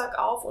einen Rucksack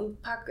auf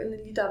und packe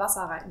 1 Liter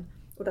Wasser rein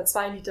oder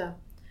 2 Liter,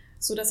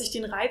 sodass ich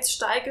den Reiz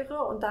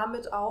steigere und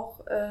damit auch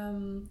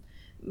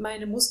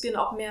meine Muskeln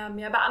auch mehr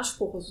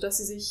beanspruche, sodass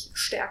sie sich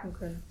stärken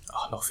können.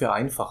 Noch viel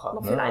einfacher.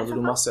 Viel einfacher? Also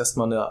du machst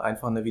erstmal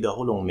einfach eine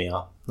Wiederholung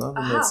mehr. Ne?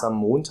 Wenn du jetzt am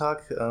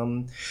Montag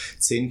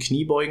 10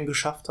 Kniebeugen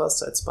geschafft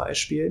hast als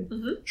Beispiel,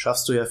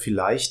 schaffst du ja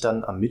vielleicht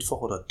dann am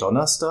Mittwoch oder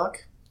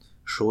Donnerstag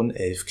schon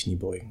 11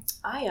 Kniebeugen.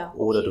 Okay.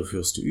 Oder du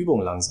führst die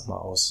Übung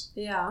langsamer aus.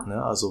 Ja.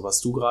 Ne? Also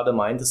was du gerade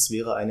meintest,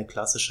 wäre eine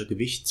klassische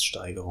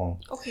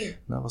Gewichtssteigerung. Okay.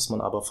 Ne? Was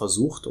man aber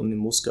versucht, um den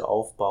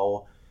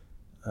Muskelaufbau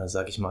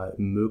sage ich mal,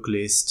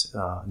 möglichst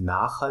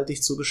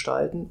nachhaltig zu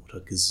gestalten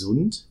oder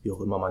gesund, wie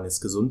auch immer man es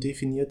gesund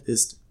definiert,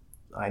 ist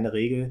eine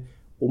Regel: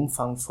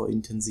 Umfang vor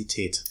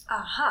Intensität.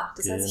 Aha,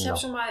 das heißt, ich habe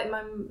schon mal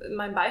in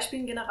meinem Beispiel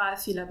einen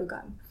Generalfehler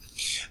begangen.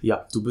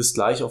 Ja, du bist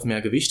gleich auf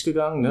mehr Gewicht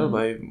gegangen, ne?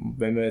 Weil,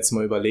 wenn wir jetzt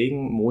mal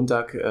überlegen,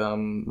 Montag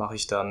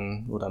macht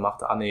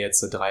Anne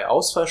jetzt 3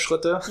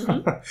 Ausfallschritte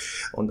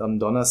und am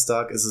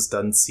Donnerstag ist es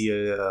dann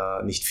Ziel,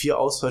 nicht 4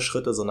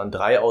 Ausfallschritte, sondern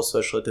 3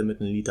 Ausfallschritte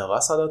mit 1 Liter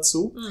Wasser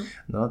dazu.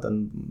 Ne?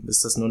 Dann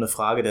ist das nur eine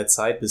Frage der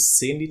Zeit, bis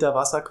 10 Liter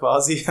Wasser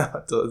quasi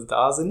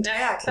da sind.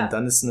 Ja, klar. Und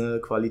dann ist eine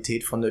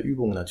Qualität von der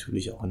Übung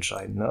natürlich auch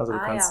entscheidend. Ne? Also du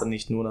kannst dann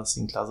nicht nur nach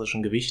dem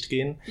klassischen Gewicht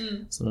gehen,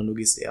 sondern du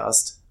gehst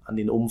erst an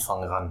den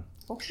Umfang ran.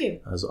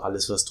 Okay. Also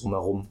alles, was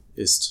drumherum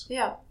ist.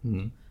 Ja.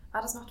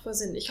 Das macht voll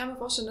Sinn. Ich kann mir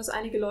vorstellen, dass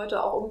einige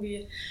Leute auch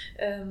irgendwie,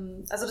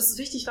 dass es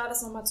wichtig war,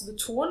 das nochmal zu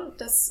betonen,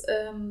 dass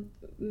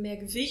mehr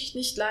Gewicht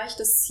nicht gleich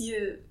das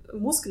Ziel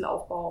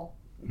Muskelaufbau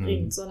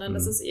bringt, sondern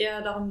dass es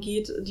eher darum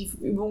geht, die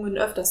Übungen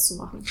öfters zu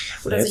machen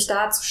oder sich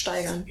da zu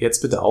steigern.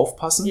 Jetzt bitte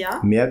aufpassen.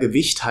 Ja? Mehr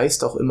Gewicht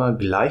heißt auch immer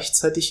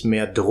gleichzeitig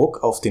mehr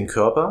Druck auf den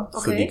Körper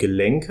für die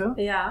Gelenke,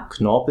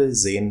 Knorpel,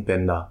 Sehnen,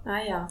 Bänder.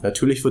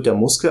 Natürlich wird der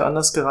Muskel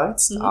anders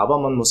gereizt, aber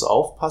man muss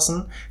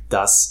aufpassen,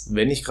 dass,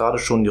 wenn ich gerade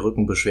schon die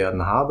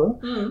Rückenbeschwerden habe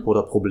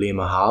oder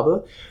Probleme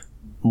habe,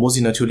 muss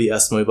ich natürlich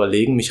erstmal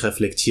überlegen, mich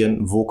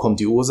reflektieren, wo kommt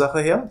die Ursache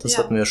her? Das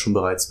hatten wir ja schon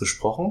bereits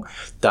besprochen.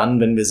 Dann,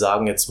 wenn wir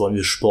sagen, jetzt wollen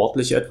wir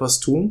sportlich etwas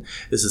tun,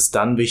 ist es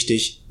dann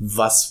wichtig,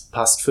 was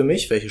passt für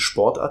mich, welche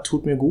Sportart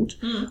tut mir gut.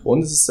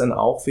 Und es ist dann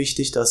auch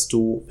wichtig, dass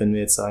du, wenn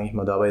wir jetzt, sage ich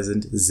mal, dabei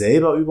sind,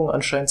 selber Übungen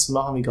anscheinend zu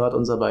machen, wie gerade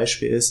unser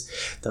Beispiel ist,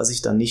 dass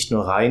ich dann nicht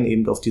nur rein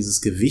eben auf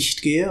dieses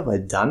Gewicht gehe, weil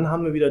dann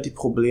haben wir wieder die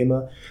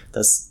Probleme,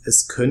 dass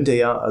es könnte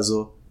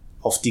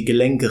auf die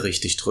Gelenke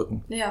richtig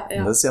drücken. Ja.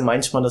 Und das ist ja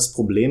manchmal das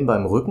Problem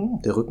beim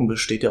Rücken. Der Rücken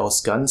besteht ja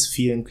aus ganz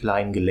vielen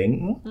kleinen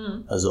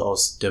Gelenken, also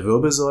aus der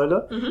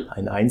Wirbelsäule.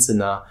 Ein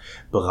einzelner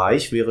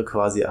Bereich wäre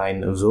quasi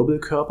ein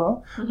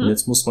Wirbelkörper. Und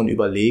jetzt muss man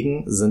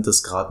überlegen, sind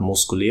es gerade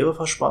muskuläre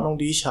Verspannungen,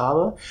 die ich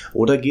habe?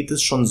 Oder geht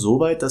es schon so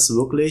weit, dass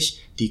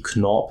wirklich die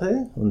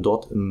Knorpel, und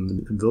dort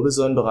im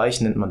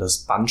Wirbelsäulenbereich nennt man das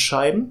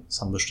Bandscheiben,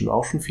 das haben bestimmt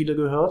auch schon viele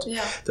gehört,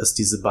 dass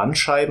diese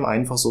Bandscheiben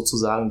einfach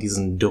sozusagen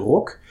diesen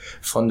Druck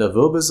von der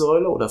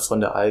Wirbelsäule oder von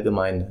der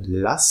allgemeinen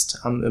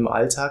Last im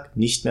Alltag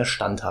nicht mehr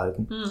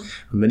standhalten.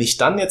 Und wenn ich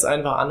dann jetzt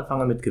einfach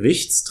anfange mit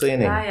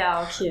Gewichtstraining,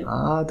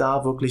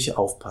 da wirklich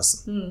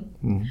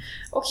aufpassen.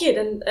 Okay,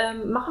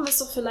 dann machen wir es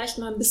doch vielleicht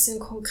mal ein bisschen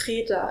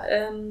konkreter.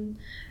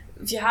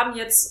 Wir haben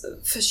jetzt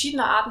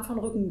verschiedene Arten von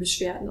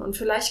Rückenbeschwerden und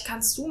vielleicht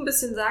kannst du ein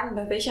bisschen sagen,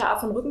 bei welcher Art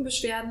von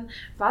Rückenbeschwerden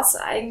was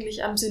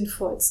eigentlich am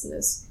sinnvollsten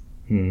ist.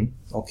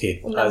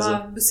 Okay. Um da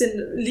mal ein bisschen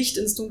Licht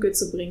ins Dunkel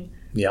zu bringen.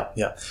 Ja.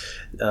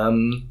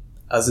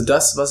 Also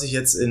das, was ich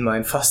jetzt in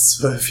meinen fast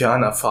 12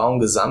 Jahren Erfahrung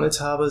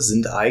gesammelt habe,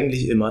 sind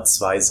eigentlich immer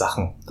 2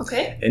 Sachen.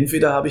 Okay.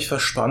 Entweder habe ich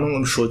Verspannung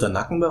im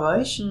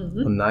Schulter-Nackenbereich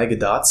und neige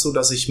dazu,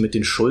 dass ich mit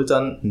den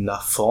Schultern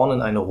nach vorne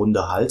in eine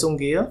runde Haltung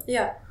gehe.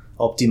 Ja.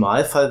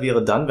 Optimalfall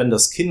wäre dann, wenn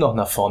das Kinn noch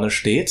nach vorne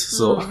steht,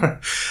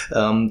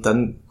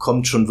 dann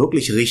kommt schon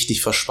wirklich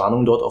richtig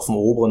Verspannung dort auf dem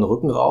oberen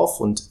Rücken rauf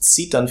und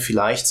zieht dann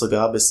vielleicht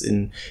sogar bis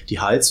in die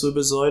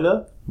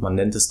Halswirbelsäule. Man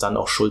nennt es dann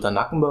auch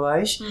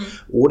Schulter-Nackenbereich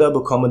oder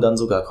bekomme dann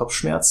sogar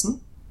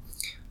Kopfschmerzen.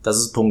 Das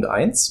ist Punkt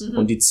 1.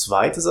 Und die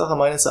zweite Sache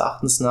meines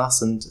Erachtens nach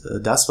sind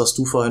das, was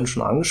du vorhin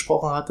schon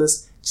angesprochen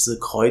hattest, diese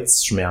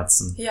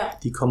Kreuzschmerzen. Ja.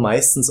 Die kommen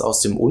meistens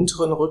aus dem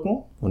unteren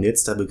Rücken. Und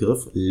jetzt der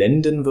Begriff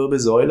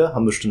Lendenwirbelsäule,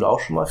 haben bestimmt auch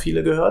schon mal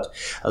viele gehört.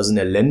 Also in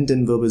der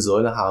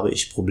Lendenwirbelsäule habe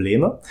ich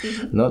Probleme.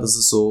 Ne, das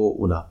ist so,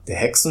 oder der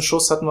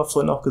Hexenschuss hatten wir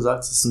vorhin auch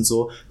gesagt, das sind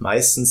so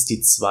meistens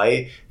die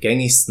 2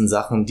 gängigsten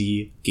Sachen,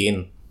 die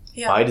gehen.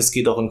 Ja. Beides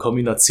geht auch in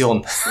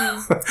Kombination.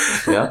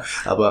 Ja,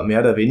 aber mehr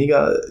oder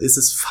weniger ist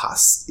es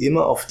fast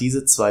immer auf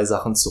diese 2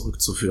 Sachen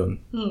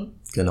zurückzuführen.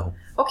 Genau.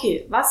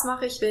 Okay, was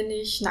mache ich, wenn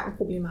ich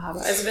Nackenprobleme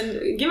habe? Also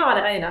gehen wir mal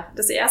der Reihe nach.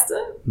 Das erste,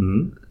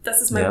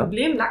 das ist mein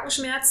Problem,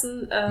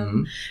 Nackenschmerzen,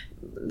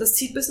 das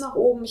zieht bis nach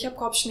oben, ich habe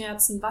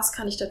Kopfschmerzen, was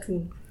kann ich da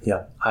tun?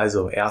 Ja,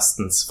 also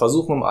erstens,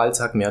 versuchen im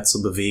Alltag mehr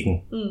zu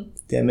bewegen.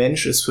 Der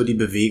Mensch ist für die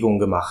Bewegung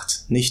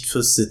gemacht, nicht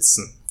fürs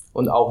Sitzen.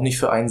 Und auch nicht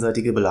für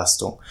einseitige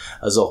Belastung.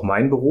 Also auch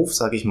mein Beruf,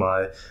 sage ich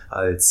mal,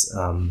 als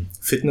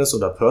Fitness-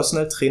 oder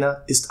Personal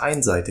Trainer ist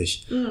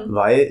einseitig,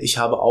 weil ich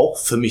habe auch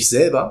für mich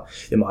selber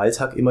im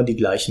Alltag immer die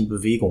gleichen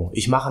Bewegungen.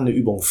 Ich mache eine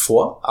Übung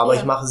vor, aber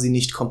ich mache sie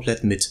nicht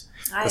komplett mit.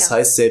 Das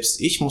heißt, selbst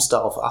ich muss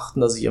darauf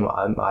achten, dass ich im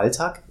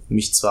Alltag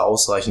mich zwar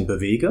ausreichend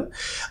bewege,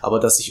 aber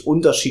dass ich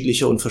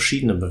unterschiedliche und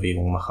verschiedene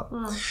Bewegungen mache.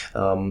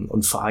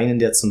 Und für einen,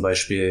 der zum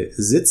Beispiel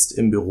sitzt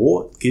im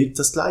Büro, gilt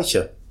das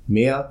Gleiche.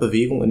 Mehr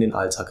Bewegung in den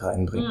Alltag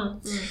reinbringen.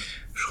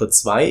 Schritt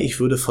 2, ich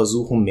würde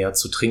versuchen, mehr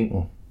zu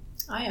trinken.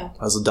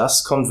 Also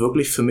das kommt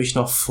wirklich für mich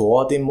noch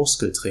vor dem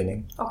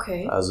Muskeltraining.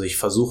 Okay. Also ich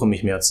versuche,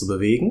 mich mehr zu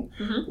bewegen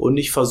und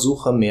ich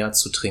versuche, mehr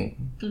zu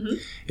trinken.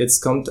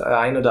 Jetzt kommt der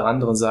eine oder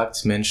andere und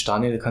sagt, Mensch,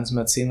 Daniel, du kannst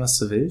mir erzählen, was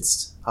du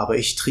willst, aber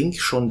ich trinke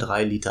schon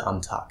 3 Liter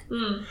am Tag.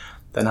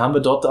 Dann haben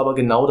wir dort aber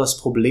genau das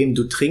Problem,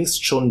 du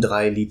trinkst schon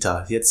 3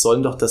 Liter. Jetzt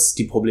sollen doch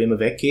die Probleme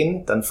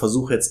weggehen. Dann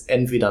versuch jetzt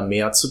entweder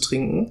mehr zu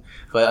trinken,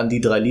 weil an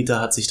die 3 Liter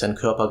hat sich dein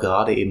Körper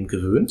gerade eben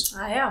gewöhnt.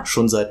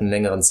 Schon seit einem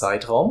längeren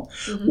Zeitraum.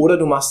 Oder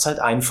du machst halt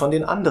einen von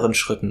den anderen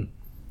Schritten.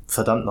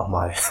 Verdammt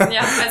nochmal.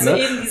 Ja, also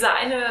eben dieser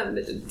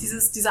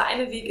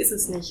eine Weg ist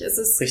es nicht. Es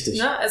ist, richtig.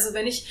 Ne, also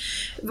wenn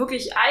ich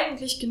wirklich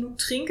eigentlich genug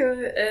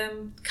trinke,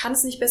 kann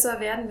es nicht besser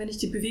werden, wenn ich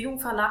die Bewegung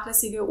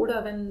vernachlässige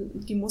oder wenn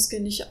die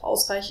Muskeln nicht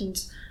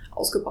ausreichend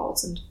ausgebaut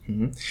sind.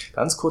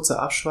 Ganz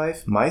kurzer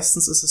Abschweif.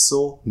 Meistens ist es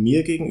so,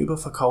 mir gegenüber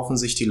verkaufen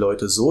sich die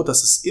Leute so,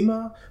 dass es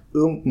immer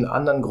irgendeinen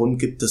anderen Grund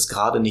gibt, das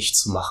gerade nicht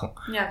zu machen.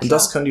 Ja, klar. Und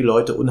das können die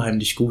Leute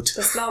unheimlich gut.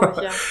 Das glaube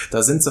ich, ja.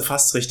 Da sind sie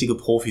fast richtige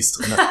Profis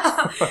drin.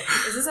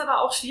 Es ist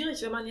aber auch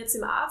schwierig, wenn man jetzt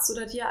dem Arzt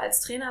oder dir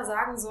als Trainer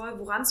sagen soll,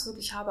 woran es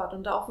wirklich hapert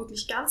und da auch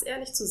wirklich ganz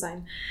ehrlich zu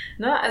sein.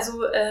 Ne?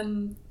 Also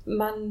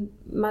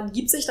man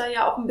gibt sich da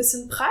ja auch ein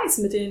bisschen Preis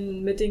mit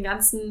den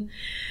ganzen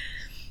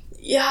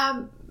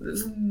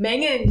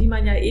Mängeln, die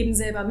man ja eben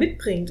selber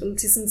mitbringt.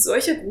 Und es sind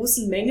solche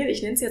großen Mängel,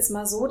 ich nenne es jetzt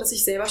mal so, dass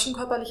ich selber schon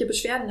körperliche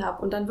Beschwerden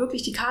habe. Und dann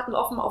wirklich die Karten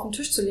offen auf den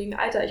Tisch zu legen,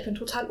 Alter, ich bin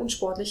total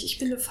unsportlich, ich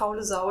bin eine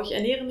faule Sau, ich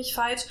ernähre mich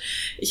falsch,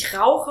 ich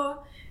rauche,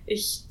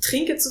 ich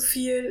trinke zu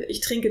viel, ich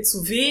trinke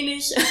zu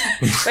wenig.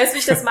 Weißt du, wie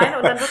ich das meine?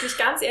 Und dann wirklich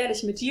ganz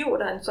ehrlich mit dir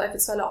oder im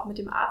Zweifelsfall auch mit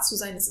dem Arzt zu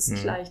sein, das ist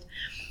nicht leicht.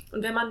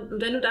 Und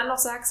wenn du dann noch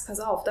sagst, pass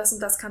auf, das und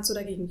das kannst du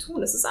dagegen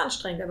tun, das ist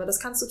anstrengend, aber das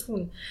kannst du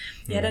tun.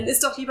 Ja, dann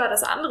ist doch lieber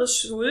das andere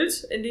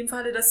schuld, in dem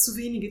Falle das zu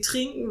wenige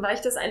Trinken, weil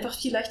ich das einfach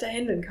viel leichter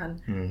handeln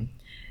kann.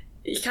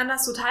 Ich kann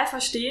das total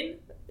verstehen.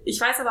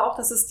 Ich weiß aber auch,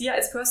 dass es dir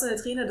als Personal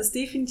Trainer das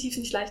definitiv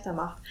nicht leichter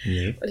macht.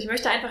 Und ich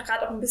möchte einfach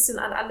gerade auch ein bisschen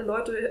an alle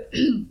Leute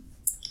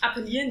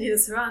appellieren, die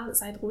das hören,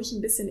 seid ruhig ein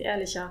bisschen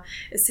ehrlicher.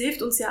 Es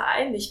hilft uns ja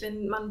allen nicht,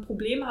 wenn man ein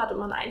Problem hat und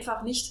man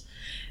einfach nicht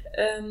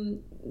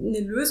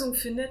eine Lösung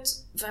findet,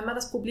 weil man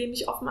das Problem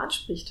nicht offen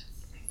anspricht.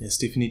 Das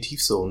ist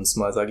definitiv so, uns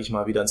mal, sage ich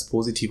mal, wieder ins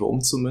Positive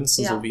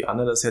umzumünzen, so wie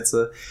Anne das jetzt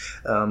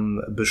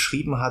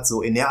beschrieben hat,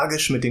 so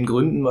energisch mit den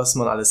Gründen, was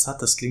man alles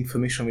hat, das klingt für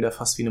mich schon wieder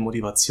fast wie eine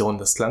Motivation.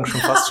 Das klang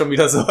schon fast schon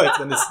wieder so, als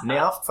wenn es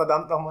nervt,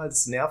 verdammt nochmal,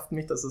 das nervt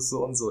mich, dass es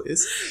so und so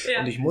ist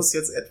und ich muss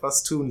jetzt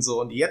etwas tun,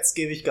 so und jetzt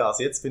gebe ich Gas,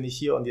 jetzt bin ich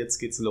hier und jetzt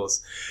geht's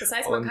los. Das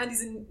heißt, man kann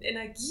diese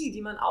Energie,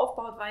 die man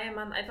aufbaut, weil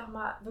man einfach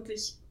mal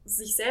wirklich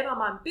sich selber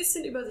mal ein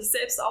bisschen über sich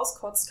selbst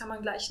auskotzt, kann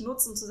man gleich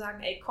nutzen, um zu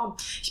sagen, ey komm,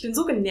 ich bin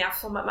so genervt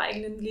von meinem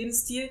eigenen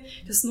Lebensstil,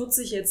 das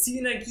nutze ich jetzt, die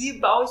Energie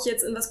baue ich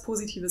jetzt in was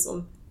Positives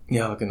um.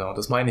 Ja, genau,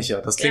 das meine ich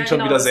ja. Das klingt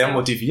schon wieder sehr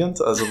motivierend,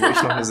 also wo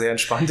ich noch eine sehr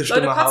entspannte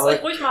Stimme habe.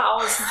 Leute, kotzt euch ruhig mal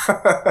aus.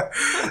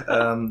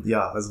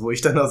 Also wo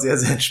ich dann noch sehr,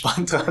 sehr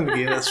entspannt dran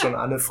gehe, ist schon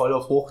Anne voll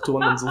auf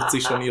Hochtouren und sucht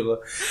sich schon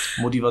ihre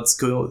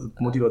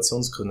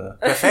Motivationsgründe.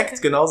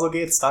 Perfekt, genau so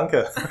geht's,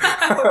 danke.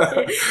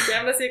 Okay, wir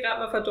haben das hier gerade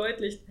mal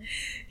verdeutlicht.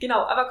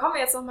 Genau, aber kommen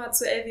wir jetzt nochmal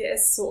zu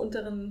LWS, zur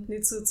unteren,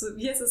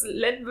 wie heißt das,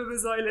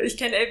 Lendenwirbelsäule. Ich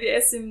kenne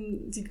LWS,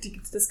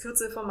 das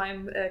Kürzel von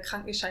meinem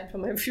Krankenschein,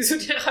 von meinem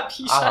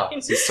Physiotherapieschein.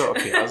 Siehst du,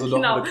 okay, also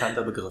doch ein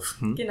bekannter Begriff.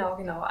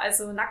 Genau.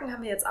 Also Nacken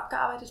haben wir jetzt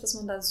abgearbeitet, was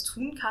man da so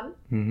tun kann.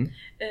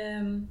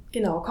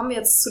 Kommen wir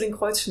jetzt zu den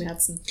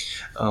Kreuzschmerzen.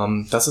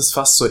 Das ist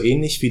fast so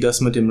ähnlich wie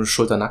das mit dem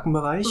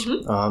Schulter-Nackenbereich.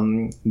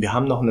 Wir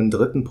haben noch einen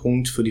dritten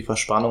Punkt für die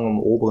Verspannung im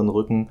oberen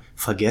Rücken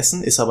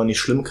vergessen, ist aber nicht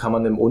schlimm, kann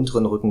man im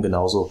unteren Rücken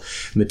genauso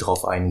mit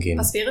drauf eingehen. reingehen.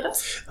 Was wäre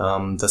das?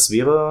 Das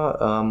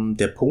wäre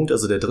der Punkt,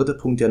 also der dritte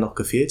Punkt, der noch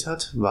gefehlt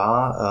hat,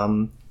 war,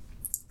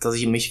 dass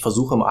ich mich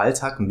versuche im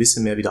Alltag ein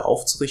bisschen mehr wieder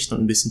aufzurichten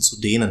und ein bisschen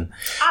zu dehnen.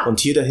 Und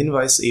hier der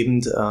Hinweis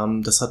eben,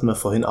 das hatten wir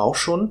vorhin auch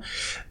schon,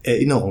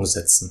 Erinnerung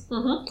setzen.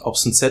 Ob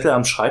es ein Zettel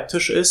am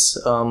Schreibtisch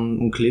ist,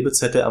 ein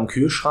Klebezettel am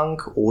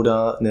Kühlschrank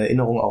oder eine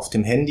Erinnerung auf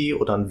dem Handy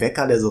oder ein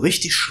Wecker, der so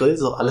richtig schrill,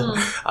 so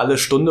alle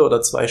Stunde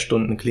oder 2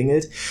 Stunden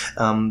klingelt.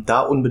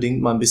 Da unbedingt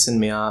mal ein bisschen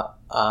mehr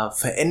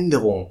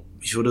Veränderung.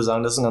 Ich würde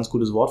sagen, das ist ein ganz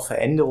gutes Wort,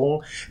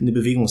 Veränderung in den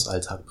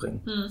Bewegungsalltag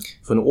bringen.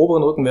 Für den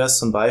oberen Rücken wäre es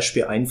zum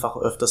Beispiel einfach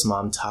öfters mal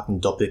am Tag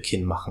ein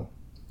Doppelkinn machen.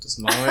 Das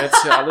machen wir jetzt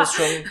hier alles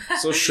schon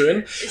so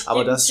schön.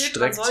 Aber das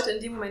streckt. Man sollte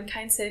in dem Moment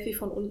kein Selfie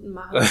von unten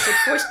machen. Das wird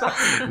furchtbar.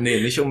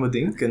 Nee, nicht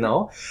unbedingt,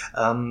 genau.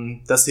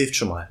 Das hilft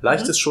schon mal.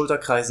 Leichtes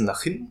Schulterkreisen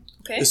nach hinten.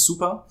 Ist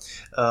super.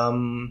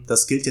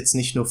 Das gilt jetzt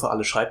nicht nur für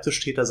alle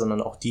Schreibtischtäter,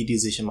 sondern auch die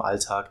sich im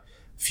Alltag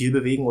viel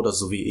bewegen oder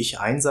so wie ich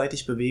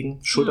einseitig bewegen.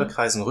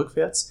 Schulterkreisen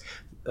rückwärts.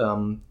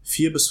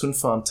 4 bis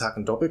 5 Mal am Tag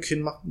ein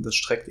Doppelkinn machen. Das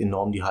streckt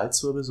enorm die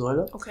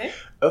Halswirbelsäule.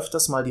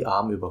 Öfters mal die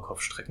Arme über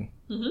Kopf strecken.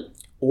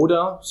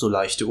 Oder, so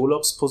leichte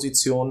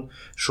Urlaubsposition,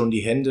 schon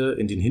die Hände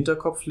in den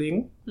Hinterkopf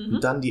legen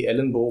und dann die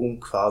Ellenbogen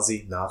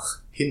quasi nach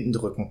hinten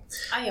drücken.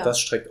 Das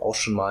streckt auch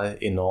schon mal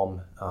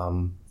enorm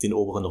den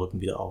oberen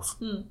Rücken wieder auf.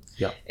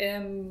 Ja.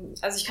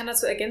 Also ich kann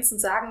dazu ergänzend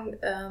sagen,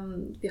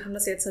 wir haben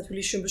das jetzt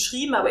natürlich schön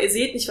beschrieben, aber ihr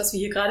seht nicht, was wir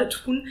hier gerade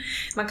tun.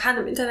 Man kann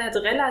im Internet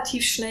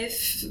relativ schnell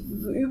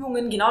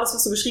Übungen, genau das,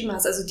 was du beschrieben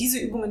hast, also diese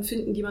Übungen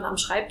finden, die man am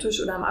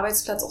Schreibtisch oder am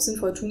Arbeitsplatz auch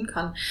sinnvoll tun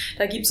kann.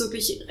 Da gibt es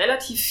wirklich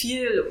relativ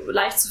viel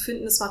leicht zu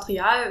findendes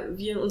Material.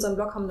 Wir in unserem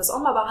Blog haben das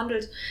auch mal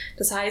behandelt.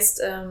 Das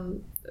heißt,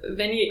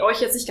 wenn ihr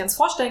euch jetzt nicht ganz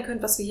vorstellen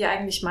könnt, was wir hier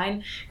eigentlich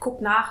meinen,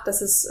 guckt nach,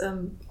 das ist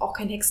auch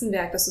kein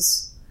Hexenwerk, das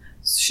ist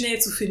schnell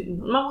zu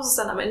finden. Und man muss es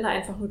dann am Ende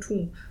einfach nur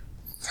tun.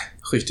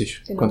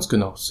 Richtig, ganz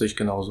genau, das sehe ich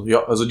genauso.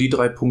 Ja, also die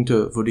 3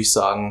 Punkte, würde ich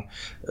sagen,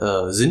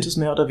 sind es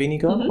mehr oder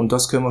weniger. Und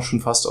das können wir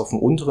schon fast auf dem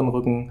unteren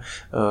Rücken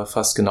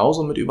fast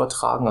genauso mit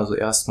übertragen. Also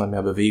erstmal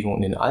mehr Bewegung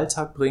in den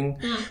Alltag bringen.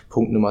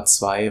 Punkt Nummer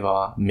 2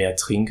 war mehr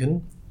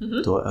trinken.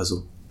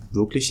 Also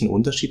wirklich einen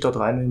Unterschied dort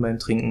rein beim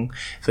Trinken.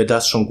 Wer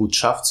das schon gut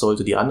schafft,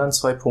 sollte die anderen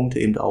 2 Punkte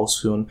eben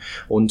ausführen.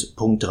 Und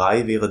Punkt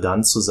 3 wäre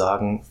dann zu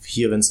sagen,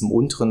 hier, wenn es im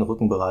unteren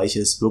Rückenbereich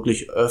ist,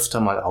 wirklich öfter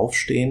mal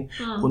aufstehen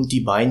und die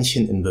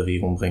Beinchen in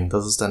Bewegung bringen.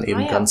 Das ist dann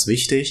eben ganz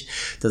wichtig,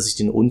 dass ich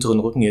den unteren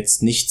Rücken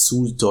jetzt nicht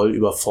zu doll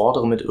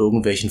überfordere mit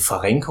irgendwelchen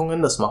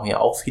Verrenkungen. Das machen ja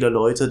auch viele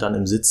Leute, dann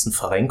im Sitzen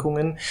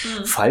Verrenkungen.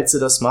 Falls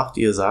ihr das macht,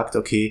 ihr sagt,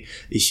 okay,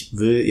 ich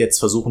will jetzt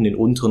versuchen, den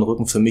unteren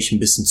Rücken für mich ein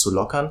bisschen zu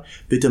lockern,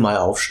 bitte mal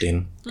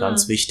aufstehen.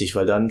 Ganz wichtig,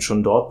 weil dann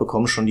schon dort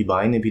bekommen schon die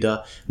Beine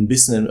wieder ein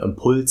bisschen einen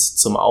Impuls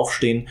zum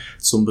Aufstehen,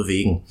 zum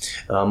Bewegen.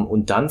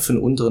 Und dann für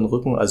den unteren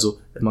Rücken, also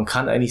man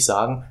kann eigentlich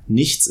sagen,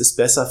 nichts ist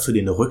besser für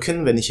den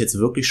Rücken, wenn ich jetzt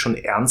wirklich schon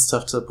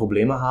ernsthafte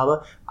Probleme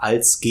habe,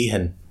 als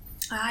gehen.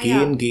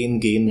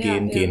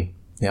 Gehen.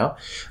 Ja?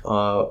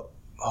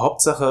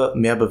 Hauptsache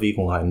mehr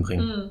Bewegung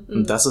reinbringen.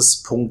 Und das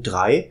ist Punkt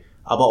 3.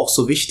 Aber auch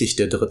so wichtig,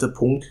 der 3.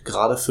 Punkt,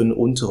 gerade für den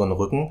unteren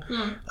Rücken,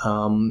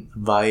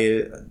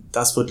 weil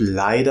das wird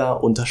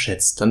leider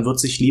unterschätzt. Dann wird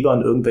sich lieber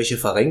an irgendwelche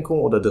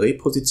Verrenkungen oder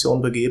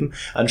Drehpositionen begeben,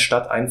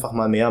 anstatt einfach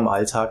mal mehr im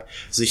Alltag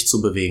sich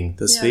zu bewegen.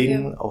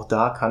 Deswegen, auch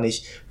da kann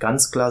ich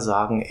ganz klar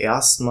sagen,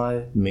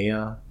 erstmal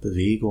mehr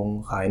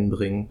Bewegung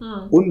reinbringen,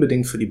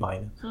 unbedingt für die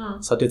Beine.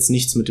 Das hat jetzt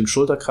nichts mit dem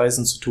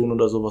Schulterkreisen zu tun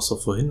oder so, was wir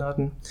vorhin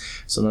hatten,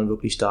 sondern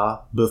wirklich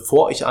da,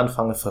 bevor ich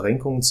anfange,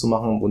 Verrenkungen zu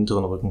machen im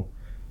unteren Rücken,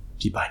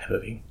 die Beine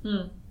bewegen.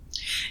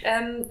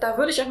 Da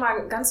würde ich auch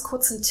mal ganz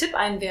kurz einen Tipp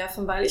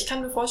einwerfen, weil ich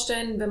kann mir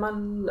vorstellen, wenn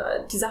man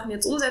die Sachen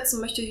jetzt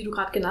umsetzen möchte, die du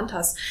gerade genannt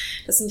hast,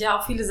 das sind ja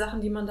auch viele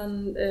Sachen, die man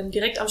dann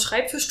direkt am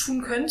Schreibtisch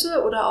tun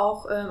könnte oder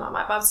auch am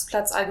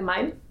Arbeitsplatz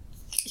allgemein.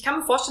 Ich kann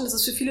mir vorstellen, dass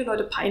es für viele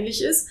Leute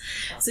peinlich ist,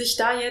 sich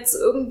da jetzt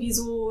irgendwie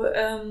so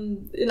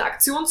in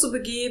Aktion zu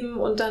begeben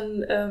und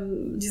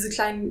dann diese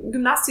kleinen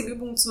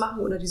Gymnastikübungen zu machen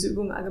oder diese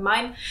Übungen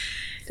allgemein.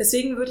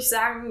 Deswegen würde ich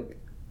sagen,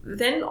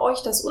 wenn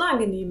euch das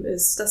unangenehm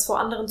ist, das vor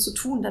anderen zu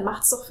tun, dann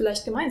macht es doch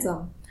vielleicht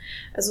gemeinsam.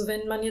 Also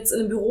wenn man jetzt in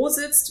einem Büro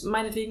sitzt,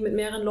 meinetwegen mit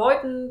mehreren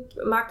Leuten,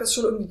 mag das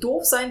schon irgendwie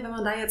doof sein, wenn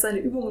man da jetzt seine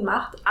Übungen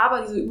macht,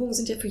 aber diese Übungen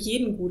sind ja für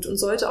jeden gut und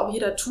sollte auch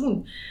jeder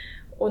tun.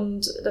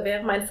 Und da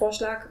wäre mein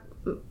Vorschlag,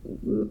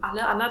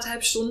 alle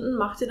 1,5 Stunden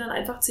macht ihr dann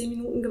einfach 10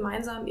 Minuten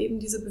gemeinsam eben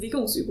diese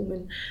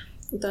Bewegungsübungen.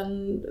 Und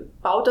dann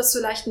baut das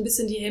vielleicht ein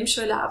bisschen die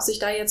Hemmschwelle ab, sich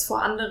da jetzt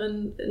vor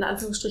anderen in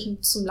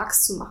Anführungsstrichen zum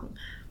Lachs zu machen.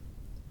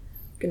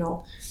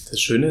 Genau. Das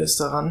Schöne ist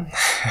daran,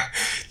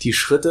 die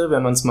Schritte,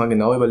 wenn man es mal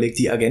genau überlegt,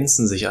 die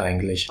ergänzen sich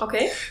eigentlich.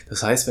 Okay.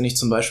 Das heißt, wenn ich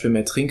zum Beispiel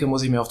mehr trinke,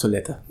 muss ich mehr auf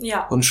Toilette.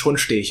 Ja. Und schon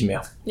stehe ich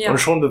mehr. Ja. Und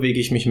schon bewege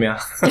ich mich mehr.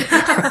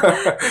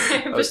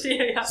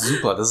 Verstehe, ja.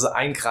 Super, das ist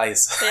ein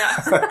Kreis.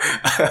 Ja.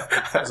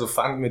 Also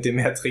fangt mit dem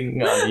mehr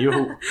Trinken an.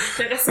 Juhu.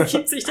 Der Rest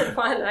ergibt sich dann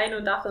vor allein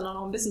und darf dann auch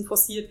noch ein bisschen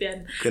forciert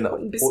werden. Genau.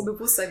 Und ein bisschen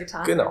bewusster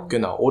getan werden.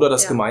 Genau. Oder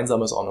das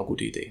Gemeinsame ist auch eine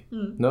gute Idee.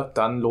 Ne?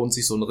 Dann lohnt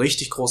sich so ein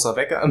richtig großer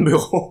Wecker im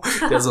Büro,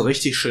 der so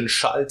richtig schön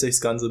schallt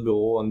durchs ganze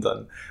Büro und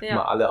dann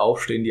mal alle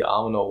aufstehen, die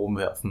Arme nach oben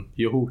werfen.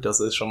 Juhu, das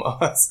ist schon mal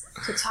was.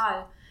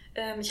 Total.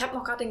 Ich habe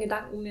noch gerade den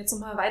Gedanken, jetzt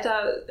nochmal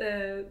weiter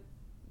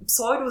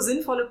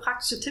pseudo-sinnvolle,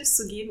 praktische Tipps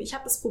zu geben. Ich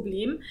habe das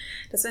Problem,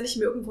 dass wenn ich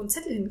mir irgendwo einen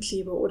Zettel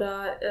hinklebe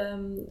oder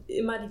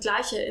immer die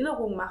gleiche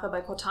Erinnerung mache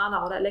bei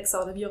Cortana oder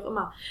Alexa oder wie auch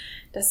immer,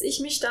 dass ich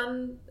mich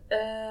dann,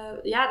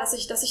 dass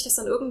ich das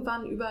dann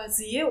irgendwann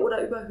übersehe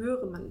oder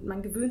überhöre.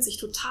 Man gewöhnt sich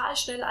total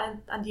schnell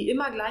an die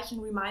immer gleichen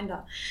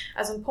Reminder.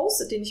 Also ein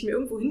Post-it, den ich mir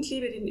irgendwo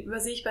hinklebe, den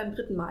übersehe ich beim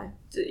 3. Mal.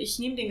 Ich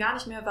nehme den gar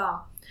nicht mehr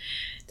wahr.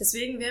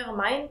 Deswegen wäre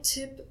mein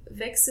Tipp,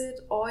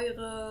 wechselt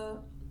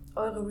eure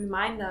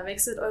Reminder,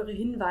 wechselt eure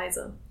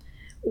Hinweise.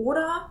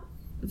 Oder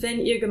wenn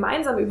ihr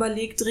gemeinsam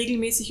überlegt,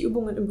 regelmäßig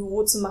Übungen im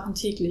Büro zu machen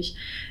täglich,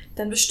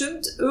 dann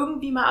bestimmt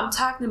irgendwie mal am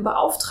Tag einen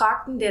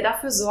Beauftragten, der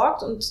dafür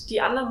sorgt und die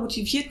anderen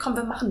motiviert, komm,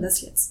 wir machen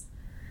das jetzt.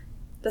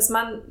 Dass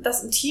man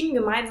das im Team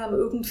gemeinsam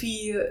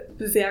irgendwie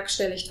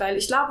bewerkstelligt. Weil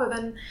ich glaube,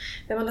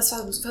 wenn man das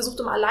versucht,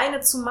 um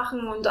alleine zu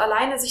machen und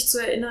alleine sich zu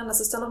erinnern,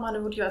 dass es dann nochmal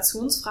eine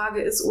Motivationsfrage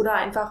ist oder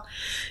einfach,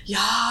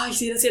 ja, ich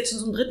sehe das jetzt schon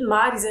zum 3.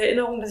 Mal, diese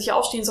Erinnerung, dass ich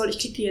aufstehen soll, ich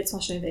klicke die jetzt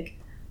mal schnell weg.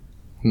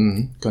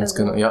 Ganz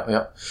genau,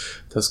 ja.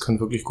 Das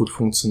kann wirklich gut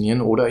funktionieren.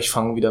 Oder ich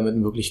fange wieder mit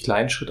einem wirklich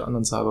kleinen Schritt an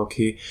und sage,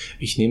 okay,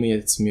 ich nehme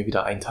jetzt mir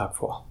wieder einen Tag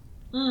vor.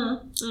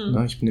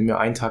 Ich nehme mir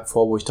einen Tag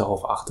vor, wo ich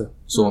darauf achte.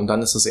 So, und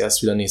dann ist es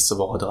erst wieder nächste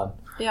Woche dran.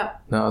 Ja.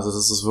 Also,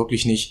 dass es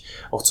wirklich nicht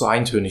auch zu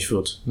eintönig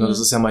wird. Das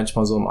ist ja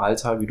manchmal so im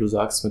Alltag, wie du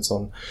sagst, mit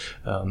so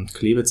einem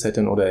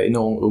Klebezetteln oder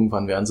Erinnerungen,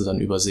 irgendwann werden sie dann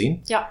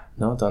übersehen. Ja.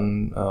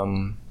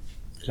 Dann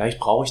vielleicht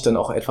brauche ich dann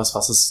auch etwas,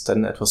 was es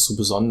dann etwas zu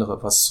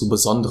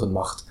Besonderen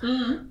macht.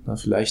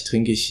 Vielleicht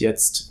trinke ich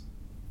jetzt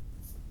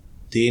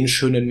den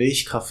schönen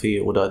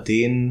Milchkaffee oder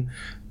den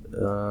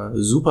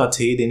super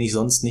Tee, den ich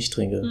sonst nicht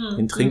trinke.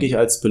 Den trinke ich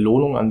als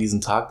Belohnung an diesem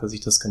Tag, dass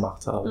ich das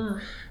gemacht habe.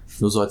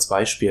 Nur so als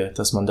Beispiel,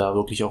 dass man da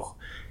wirklich auch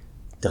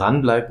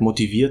dran bleibt,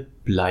 motiviert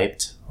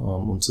bleibt,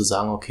 um zu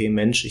sagen, okay,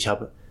 Mensch,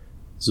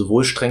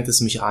 sowohl strengt es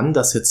mich an,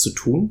 das jetzt zu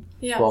tun,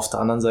 aber auf der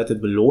anderen Seite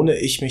belohne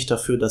ich mich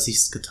dafür, dass ich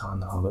es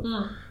getan habe.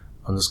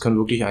 Und das können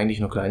wirklich eigentlich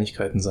nur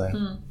Kleinigkeiten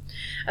sein.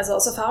 Also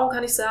aus Erfahrung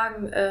kann ich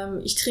sagen,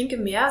 ich trinke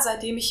mehr,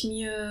 seitdem ich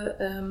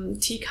mir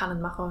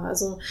Teekannen mache.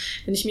 Also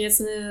wenn ich mir jetzt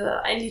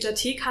eine 1 Liter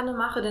Teekanne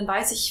mache, dann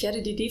weiß ich, ich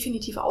werde die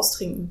definitiv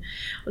austrinken.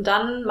 Und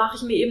dann mache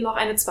ich mir eben noch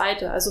eine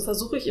zweite. Also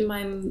versuche ich in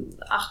meinem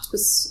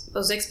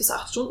 6 bis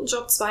 8 Stunden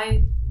Job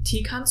 2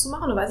 Teekannen zu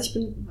machen. Und weiß ich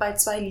bin bei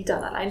 2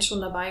 Litern allein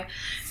schon dabei.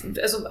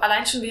 Also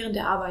allein schon während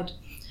der Arbeit.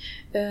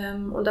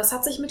 Und das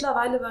hat sich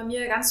mittlerweile bei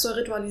mir ganz doll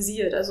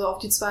ritualisiert. Also auf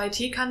die 2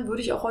 Teekannen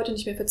würde ich auch heute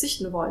nicht mehr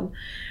verzichten wollen.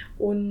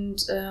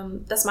 Und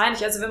das meine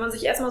ich. Also wenn man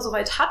sich erstmal so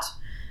weit hat,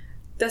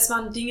 dass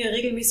man Dinge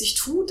regelmäßig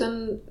tut,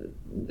 dann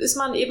ist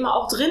man eben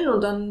auch drin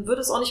und dann wird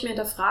es auch nicht mehr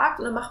hinterfragt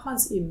und dann macht man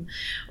es eben.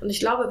 Und ich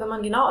glaube, wenn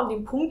man genau an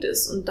dem Punkt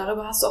ist, und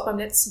darüber hast du auch beim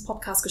letzten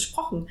Podcast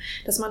gesprochen,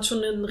 dass man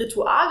schon ein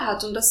Ritual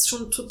hat und das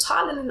schon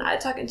total in den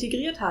Alltag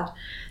integriert hat,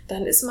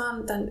 dann ist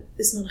man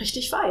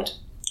richtig weit.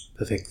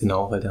 Perfekt,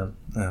 genau, weil der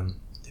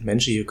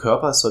menschliche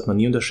Körper, das sollte man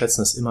nie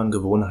unterschätzen, ist immer ein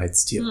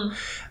Gewohnheitstier.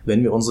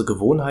 Wenn wir unsere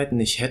Gewohnheiten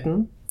nicht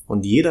hätten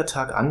und jeder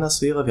Tag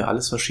anders wäre, wir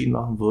alles verschieden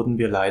machen, würden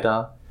wir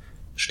leider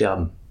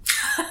sterben.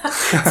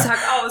 Sag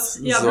aus.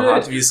 Ja, so blöd.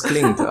 hart wie es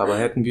klingt, aber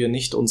hätten wir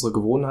nicht unsere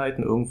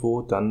Gewohnheiten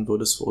irgendwo, dann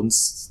würde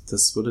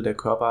der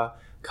Körper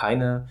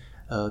keine,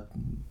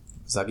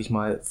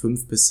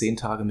 5 bis 10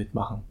 Tage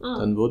mitmachen.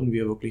 Dann würden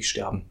wir wirklich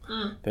sterben,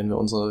 wenn wir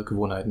unsere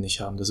Gewohnheiten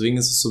nicht haben. Deswegen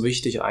ist es so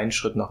wichtig, einen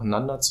Schritt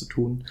nacheinander zu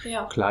tun,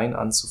 klein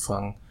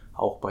anzufangen,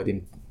 auch bei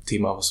dem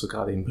Thema, was wir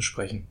gerade eben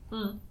besprechen.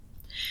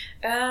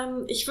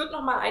 Ich würde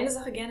noch mal eine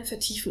Sache gerne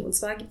vertiefen. Und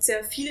zwar gibt es ja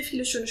viele,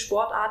 viele schöne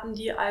Sportarten,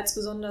 die als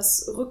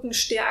besonders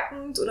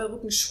rückenstärkend oder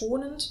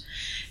rückenschonend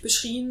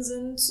beschrieben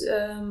sind.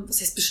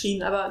 Was heißt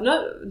beschrieben? Aber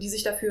die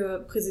sich dafür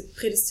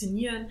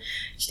prädestinieren.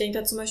 Ich denke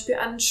da zum Beispiel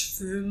an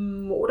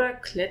Schwimmen oder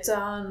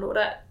Klettern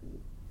oder...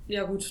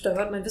 Ja gut, da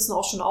hört mein Wissen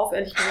auch schon auf,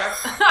 ehrlich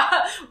gesagt.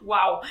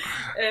 Wow.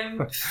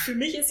 Für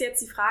mich ist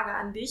jetzt die Frage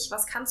an dich,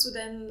 was kannst du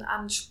denn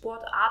an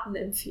Sportarten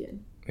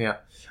empfehlen? Ja,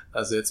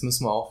 also jetzt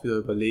müssen wir auch wieder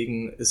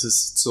überlegen, ist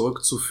es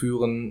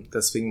zurückzuführen,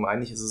 deswegen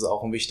meine ich, ist es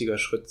auch ein wichtiger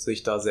Schritt,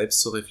 sich da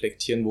selbst zu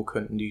reflektieren, wo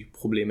könnten die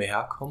Probleme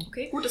herkommen.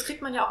 Okay, gut, das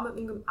kriegt man ja auch mit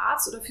einem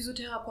Arzt oder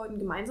Physiotherapeuten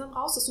gemeinsam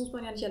raus, das muss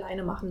man ja nicht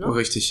alleine machen, ne?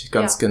 Richtig,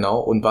 ganz genau.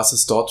 Und was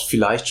ist dort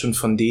vielleicht schon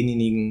von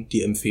denjenigen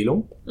die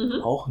Empfehlung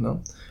auch,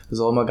 ne? Das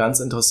ist auch immer ganz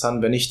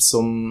interessant, wenn ich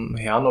zum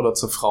Herrn oder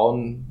zur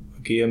Frauen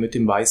gehe mit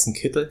dem weißen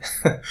Kittel,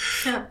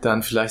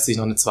 dann vielleicht sich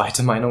noch eine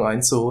zweite Meinung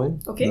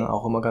einzuholen. Okay. Ne,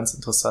 auch immer ganz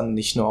interessant,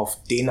 nicht nur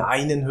auf den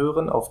einen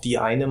hören, auf die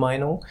eine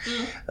Meinung,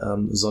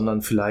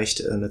 sondern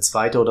vielleicht eine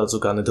zweite oder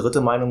sogar eine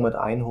dritte Meinung mit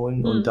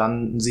einholen und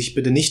dann sich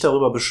bitte nicht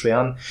darüber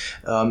beschweren,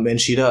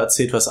 Mensch, jeder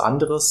erzählt was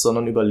anderes,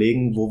 sondern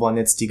überlegen, wo waren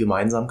jetzt die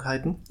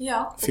Gemeinsamkeiten?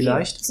 Ja, okay.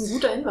 Vielleicht. Das ist ein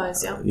guter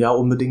Hinweis, ja. Ja,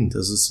 unbedingt.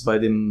 Das ist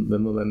wenn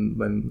wir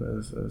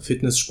beim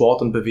Fitness,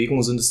 Sport und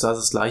Bewegung sind, ist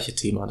das gleiche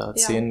Thema. Da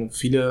erzählen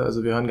viele,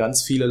 also wir hören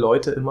ganz viele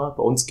Leute immer,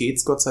 Bei uns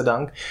geht's Gott sei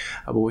Dank.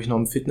 Aber wo ich noch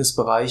im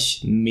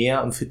Fitnessbereich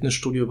mehr im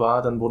Fitnessstudio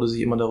war, dann wurde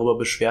sich immer darüber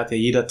beschwert, ja,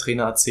 jeder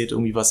Trainer erzählt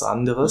irgendwie was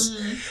anderes.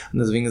 Und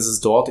deswegen ist es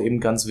dort eben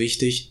ganz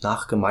wichtig,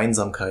 nach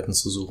Gemeinsamkeiten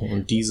zu suchen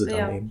und diese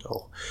dann eben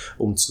auch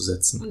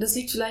umzusetzen. Und das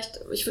liegt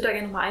vielleicht, ich würde da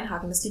gerne nochmal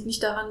einhaken, das liegt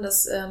nicht daran,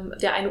 dass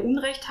der eine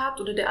Unrecht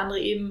hat oder der andere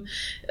eben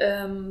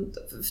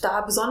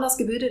da besonders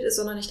gebildet ist,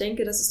 sondern ich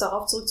denke, das ist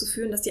darauf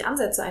zurückzuführen, dass die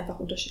Ansätze einfach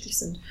unterschiedlich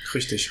sind.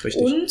 Richtig.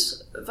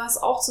 Und was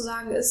auch zu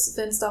sagen ist,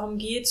 wenn es darum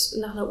geht,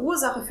 nach einer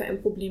Ursache für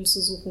ein Problem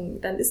zu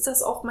suchen, dann ist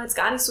das oftmals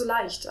gar nicht so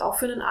leicht, auch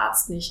für einen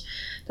Arzt nicht.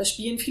 Da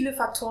spielen viele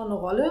Faktoren eine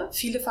Rolle,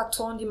 viele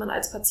Faktoren, die man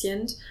als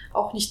Patient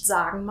auch nicht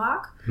sagen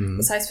mag.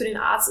 Das heißt, für den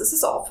Arzt ist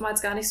es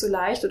oftmals gar nicht so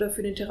leicht oder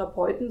für den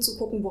Therapeuten zu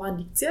gucken, woran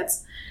liegt es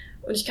jetzt.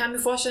 Und ich kann mir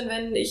vorstellen,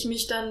 wenn ich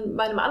mich dann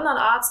bei einem anderen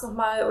Arzt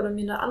nochmal oder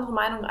mir eine andere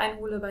Meinung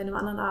einhole, bei einem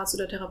anderen Arzt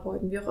oder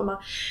Therapeuten, wie auch immer,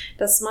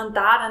 dass man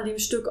da dann dem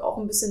Stück auch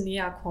ein bisschen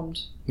näher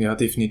kommt. Ja,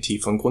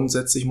 definitiv. Und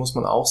grundsätzlich muss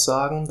man auch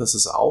sagen, das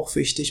ist auch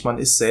wichtig, man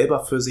ist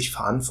selber für sich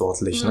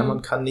verantwortlich. Ne?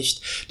 Man kann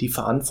nicht die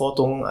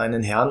Verantwortung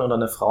einen Herrn oder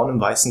eine Frau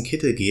im weißen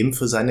Kittel geben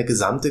für seine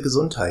gesamte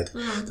Gesundheit.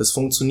 Das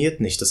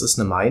funktioniert nicht. Das ist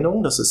eine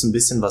Meinung, das ist ein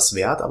bisschen was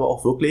wert, aber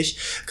auch wirklich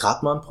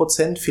gerade mal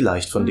 1%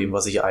 vielleicht von dem,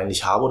 was ich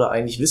eigentlich habe oder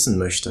eigentlich wissen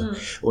möchte.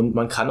 Und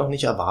man kann auch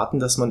nicht erwarten,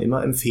 dass man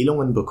immer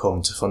Empfehlungen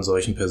bekommt von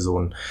solchen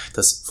Personen.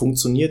 Das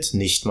funktioniert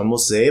nicht. Man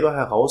muss selber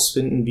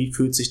herausfinden, wie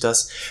fühlt sich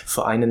das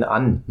für einen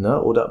an,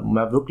 ne? Oder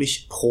mal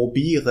wirklich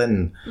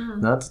probieren.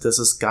 Ne? Das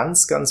ist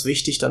ganz, ganz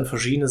wichtig, dann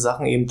verschiedene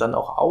Sachen eben dann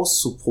auch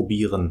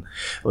auszuprobieren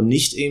und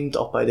nicht eben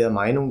auch bei der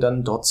Meinung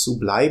dann dort zu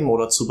bleiben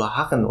oder zu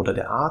beharren oder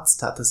der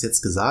Arzt hat das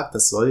jetzt gesagt,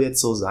 das soll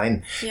jetzt so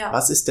sein. Ja.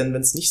 Was ist denn,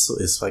 wenn es nicht so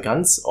ist? Weil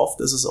ganz oft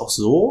ist es auch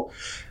so,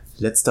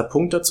 letzter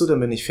Punkt dazu, dann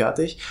bin ich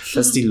fertig,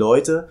 dass die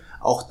Leute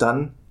auch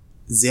dann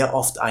sehr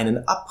oft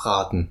einen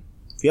abraten.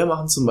 Wir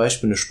machen zum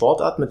Beispiel eine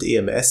Sportart mit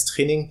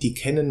EMS-Training, die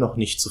kennen noch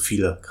nicht so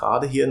viele.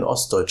 Gerade hier in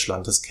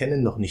Ostdeutschland, das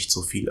kennen noch nicht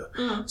so viele.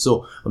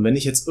 So, und wenn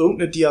ich jetzt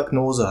irgendeine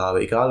Diagnose habe,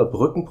 egal ob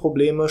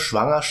Rückenprobleme,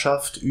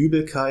 Schwangerschaft,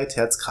 Übelkeit,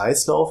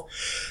 Herz-Kreislauf,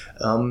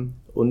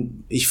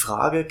 und ich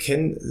frage,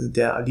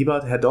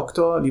 lieber Herr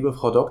Doktor, liebe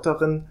Frau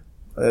Doktorin,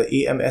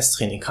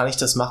 EMS-Training, kann ich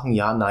das machen?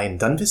 Ja, nein.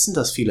 Dann wissen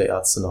das viele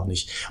Ärzte noch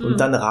nicht. Und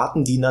dann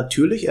raten die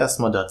natürlich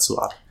erstmal dazu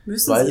ab,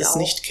 weil sie es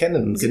nicht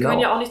kennen. Sie können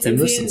ja auch nichts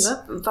empfehlen,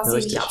 ne? Was sie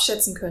nicht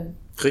abschätzen können.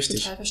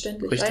 Richtig. Total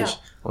verständlich. Richtig. Ja.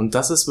 Und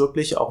das ist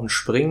wirklich auch ein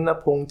springender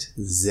Punkt,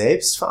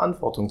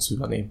 Selbstverantwortung zu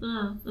übernehmen.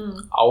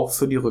 Auch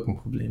für die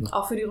Rückenprobleme.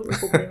 Auch für die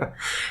Rückenprobleme.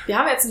 Wir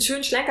haben jetzt einen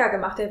schönen Schlenker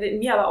gemacht, der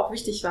mir aber auch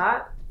wichtig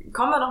war.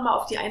 Kommen wir nochmal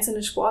auf die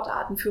einzelnen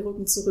Sportarten für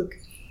Rücken zurück.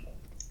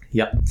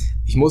 Ja,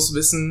 ich muss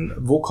wissen,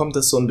 wo kommt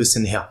das so ein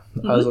bisschen her?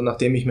 Also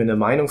nachdem ich mir eine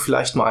Meinung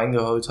vielleicht mal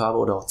eingeholt habe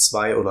oder auch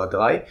 2 oder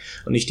 3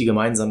 und ich die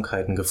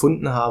Gemeinsamkeiten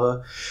gefunden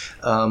habe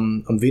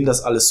und wen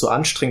das alles so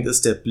anstrengend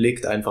ist, der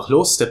blickt einfach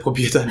los, der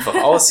probiert einfach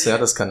aus. Ja,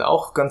 das kann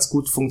auch ganz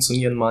gut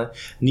funktionieren mal.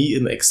 Nie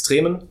im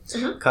Extremen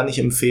kann ich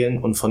empfehlen.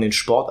 Und von den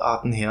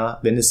Sportarten her,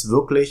 wenn es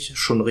wirklich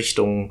schon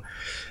Richtung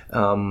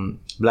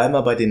bleiben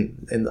wir bei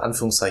den in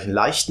Anführungszeichen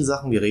leichten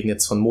Sachen. Wir reden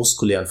jetzt von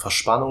muskulären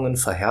Verspannungen,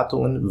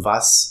 Verhärtungen,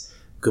 was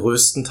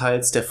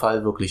größtenteils der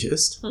Fall wirklich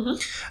ist.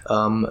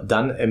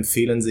 Dann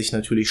empfehlen sich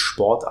natürlich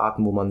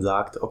Sportarten, wo man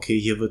sagt, okay,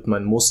 hier wird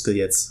mein Muskel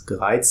jetzt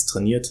gereizt,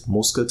 trainiert,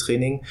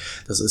 Muskeltraining.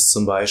 Das ist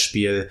zum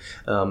Beispiel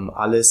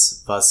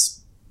alles,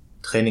 was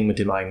Training mit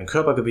dem eigenen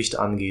Körpergewicht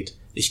angeht.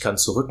 Ich kann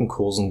zu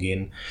Rückenkursen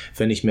gehen.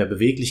 Wenn ich mehr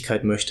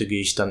Beweglichkeit möchte,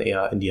 gehe ich dann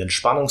eher in die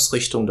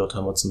Entspannungsrichtung. Dort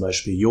haben wir zum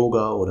Beispiel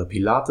Yoga oder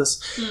Pilates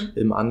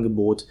im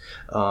Angebot.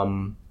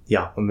 Und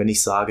wenn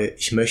ich sage,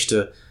 ich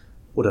möchte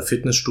oder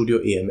Fitnessstudio,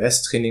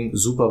 EMS-Training,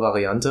 super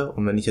Variante.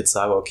 Und wenn ich jetzt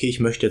sage, okay,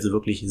 ich möchte jetzt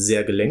wirklich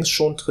sehr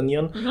gelenksschonend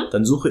trainieren,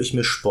 dann suche ich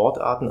mir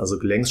Sportarten, also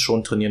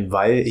gelenksschonend trainieren,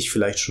 weil ich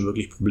vielleicht schon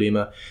wirklich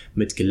Probleme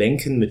mit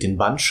Gelenken, mit den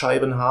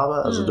Bandscheiben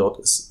habe. Also dort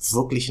ist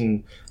wirklich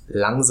ein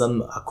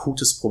langsam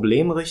akutes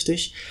Problem,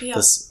 richtig. Ja.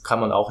 Das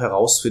kann man auch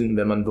herausfinden,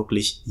 wenn man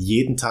wirklich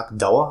jeden Tag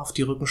dauerhaft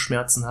die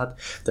Rückenschmerzen hat.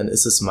 Dann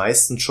ist es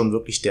meistens schon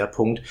wirklich der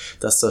Punkt,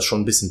 dass da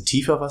schon ein bisschen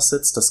tiefer was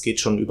sitzt. Das geht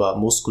schon über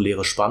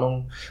muskuläre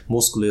Spannung,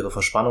 muskuläre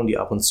Verspannung, die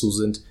ab und zu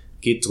sind,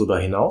 geht drüber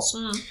hinaus.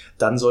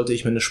 Dann sollte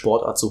ich mir eine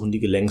Sportart suchen, die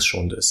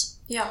gelenkschonend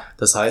ist. Ja.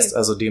 Das heißt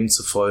also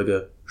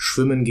demzufolge,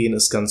 Schwimmen gehen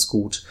ist ganz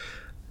gut.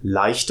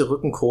 Leichte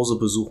Rückenkurse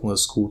besuchen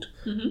ist gut.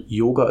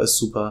 Yoga ist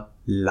super.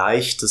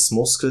 Leichtes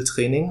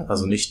Muskeltraining,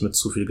 also nicht mit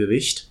zu viel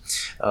Gewicht.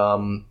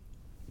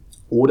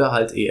 Oder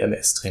halt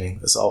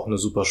EMS-Training ist auch eine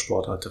super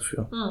Sportart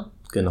dafür.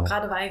 Genau.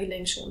 Gerade weil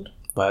gelenkschonend.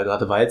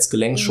 Gerade weil es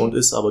gelenkschonend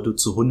ist, aber du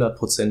zu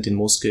 100% den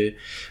Muskel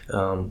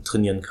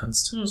trainieren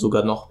kannst.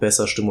 Sogar noch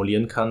besser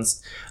stimulieren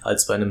kannst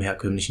als bei einem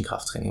herkömmlichen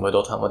Krafttraining. Weil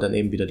dort haben wir dann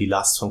eben wieder die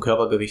Last vom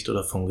Körpergewicht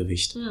oder vom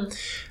Gewicht.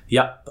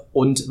 Ja,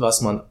 und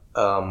was man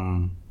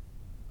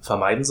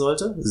vermeiden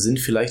sollte, sind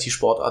vielleicht die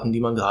Sportarten,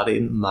 die man gerade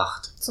eben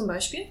macht. Zum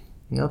Beispiel?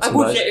 Ja,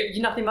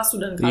 je nachdem, was du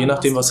dann gerade Je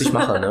nachdem, was ich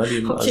mache. Ne?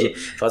 Okay. Also,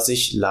 was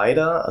ich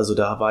leider, also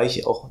da war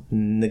ich auch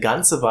eine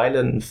ganze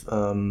Weile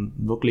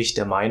wirklich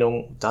der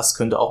Meinung, das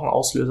könnte auch ein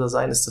Auslöser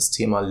sein, ist das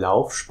Thema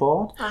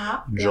Laufsport,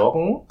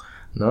 Joggen.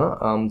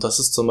 Ne? Das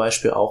ist zum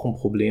Beispiel auch ein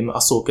Problem.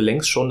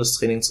 Gelenkschonendes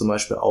Training zum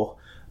Beispiel auch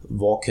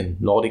Walking,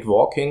 Nordic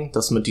Walking,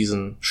 das mit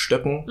diesen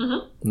Stöcken,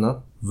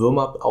 ne,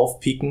 Würmer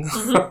aufpieken.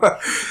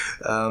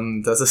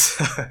 Das ist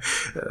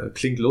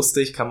klingt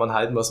lustig, kann man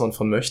halten, was man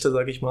von möchte,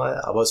 sag ich mal,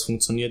 aber es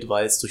funktioniert,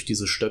 weil es durch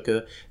diese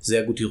Stöcke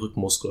sehr gut die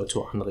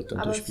Rückenmuskulatur anregt und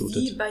aber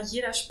durchblutet. Wie bei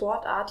jeder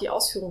Sportart, die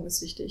Ausführung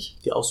ist wichtig.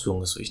 Die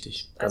Ausführung ist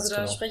wichtig. Also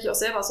da spreche ich auch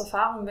selber aus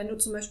Erfahrung, wenn du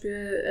zum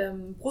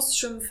Beispiel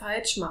Brustschwimmen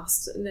falsch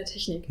machst in der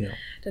Technik,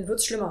 dann wird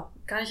es schlimmer.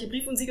 Kann ich hier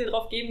Brief und Siegel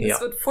drauf geben,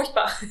 das wird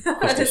furchtbar.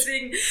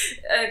 Deswegen,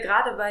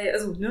 gerade bei,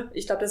 also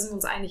ich glaube, da sind wir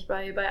uns einig,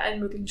 bei allen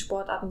möglichen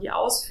Sportarten, die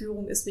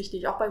Ausführung ist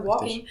wichtig. Auch bei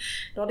Walking.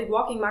 Nordic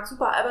Walking mag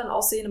super albern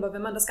aussehen, aber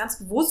wenn man das ganz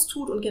bewusst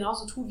tut und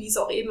genauso tut, wie es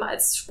auch eben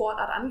als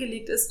Sportart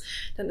angelegt ist,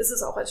 dann ist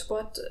es auch als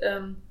Sport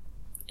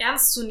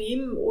ernst zu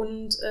nehmen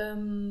und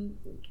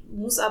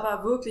muss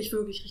aber wirklich,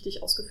 wirklich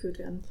richtig ausgeführt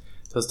werden.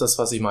 Das ist das,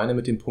 was ich meine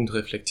mit dem Punkt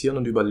reflektieren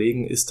und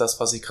überlegen, ist das,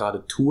 was ich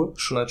gerade tue,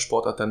 schon als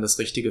Sportart dann das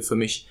Richtige für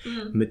mich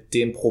mit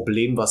dem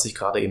Problem, was ich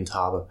gerade eben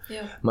habe.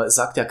 Ja. Es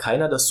sagt ja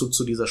keiner, dass du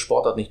zu dieser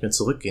Sportart nicht mehr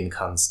zurückgehen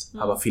kannst.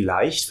 Aber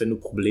vielleicht, wenn du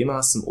Probleme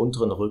hast im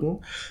unteren Rücken,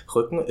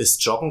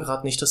 ist Joggen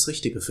gerade nicht das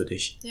Richtige für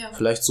dich. Ja.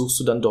 Vielleicht suchst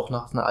du dann doch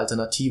nach einer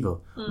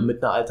Alternative. Und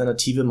mit einer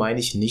Alternative meine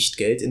ich nicht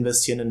Geld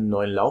investieren in einen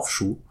neuen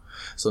Laufschuh,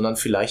 sondern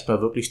vielleicht mal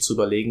wirklich zu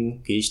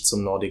überlegen, gehe ich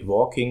zum Nordic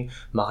Walking,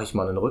 mache ich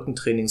mal einen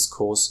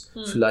Rückentrainingskurs,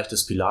 vielleicht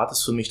ist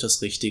Pilates für mich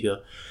das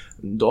Richtige.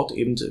 Dort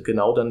eben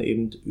genau dann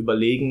eben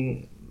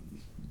überlegen,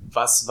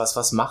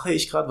 was mache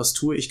ich gerade, was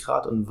tue ich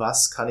gerade und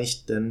was kann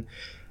ich denn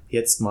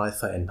jetzt mal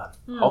verändern.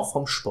 Auch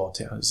vom Sport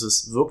her. Es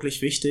ist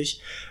wirklich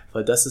wichtig,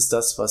 weil das ist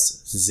das,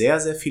 was sehr,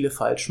 sehr viele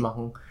falsch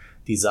machen.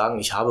 Die sagen,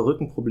 ich habe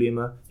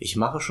Rückenprobleme, ich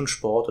mache schon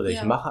Sport oder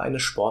ich mache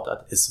eine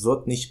Sportart, es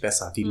wird nicht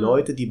besser. Die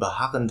Leute, die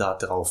beharren da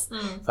drauf,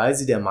 weil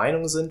sie der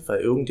Meinung sind, weil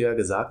irgendwer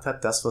gesagt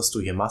hat, das, was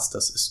du hier machst,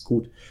 das ist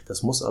gut.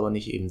 Das muss aber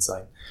nicht eben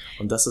sein.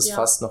 Und das ist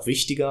fast noch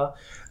wichtiger,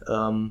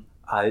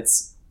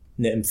 als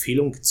eine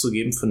Empfehlung zu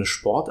geben für eine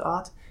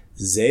Sportart,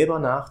 selber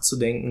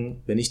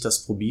nachzudenken, wenn ich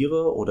das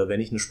probiere oder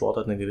wenn ich eine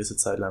Sportart eine gewisse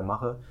Zeit lang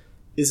mache,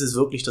 ist es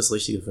wirklich das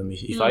Richtige für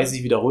mich. Ich weiß,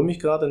 ich wiederhole mich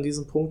gerade in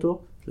diesem Punkt.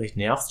 Vielleicht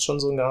nervt es schon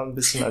sogar ein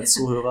bisschen als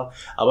Zuhörer.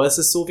 Aber es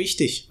ist so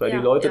wichtig, weil die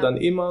Leute dann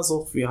immer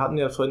so, wir hatten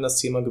ja vorhin das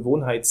Thema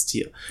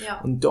Gewohnheitstier. Ja.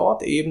 Und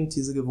dort eben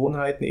diese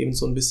Gewohnheiten eben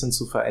so ein bisschen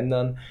zu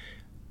verändern,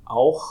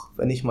 auch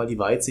wenn ich mal die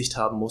Weitsicht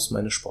haben muss,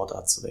 meine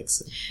Sportart zu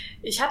wechseln.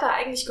 Ich hatte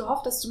eigentlich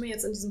gehofft, dass du mir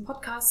jetzt in diesem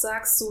Podcast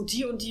sagst, so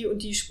die und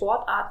die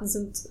Sportarten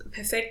sind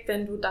perfekt,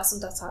 wenn du das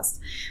und das hast.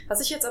 Was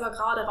ich jetzt aber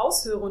gerade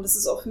raushöre, und das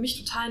ist auch für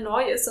mich total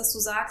neu, ist, dass du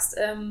sagst,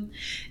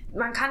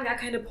 man kann gar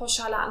keine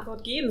pauschale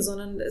Antwort geben,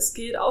 sondern es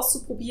gilt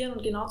auszuprobieren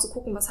und genau zu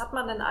gucken, was hat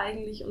man denn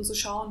eigentlich und zu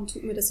schauen,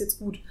 tut mir das jetzt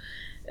gut.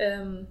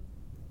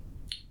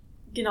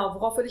 Genau,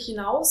 worauf will ich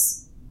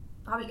hinaus?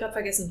 Habe ich gerade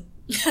vergessen.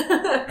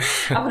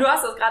 Aber du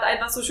hast das gerade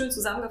einfach so schön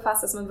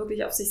zusammengefasst, dass man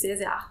wirklich auf sich sehr,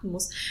 sehr achten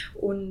muss.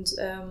 Und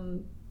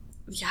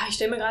ich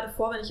stelle mir gerade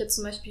vor, wenn ich jetzt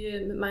zum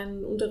Beispiel mit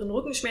meinen unteren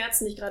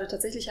Rückenschmerzen, die ich gerade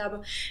tatsächlich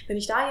habe, wenn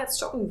ich da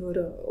jetzt joggen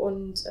würde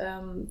und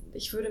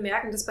ich würde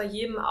merken, dass bei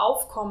jedem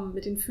Aufkommen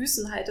mit den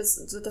Füßen halt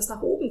das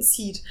nach oben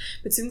zieht,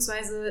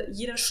 beziehungsweise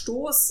jeder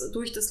Stoß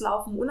durch das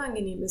Laufen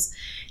unangenehm ist,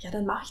 ja,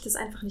 dann mache ich das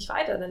einfach nicht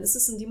weiter. Dann ist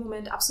es in dem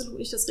Moment absolut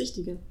nicht das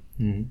Richtige.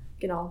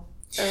 Genau.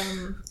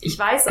 Ich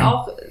weiß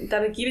auch,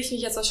 da begebe ich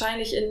mich jetzt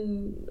wahrscheinlich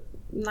in,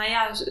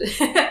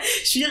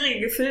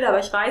 schwierige Gefilde, aber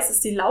ich weiß, dass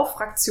die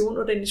Lauffraktion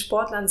unter den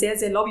Sportlern sehr,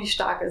 sehr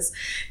lobbystark ist.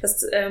 Dass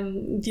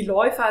die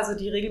Läufer, also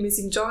die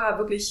regelmäßigen Jogger,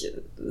 wirklich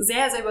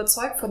sehr, sehr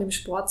überzeugt von dem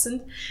Sport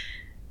sind.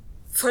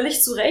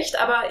 Völlig zu Recht,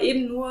 aber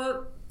eben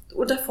nur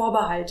unter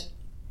Vorbehalt.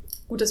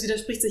 Gut, das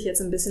widerspricht sich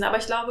jetzt ein bisschen, aber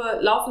ich glaube,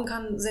 Laufen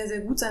kann sehr,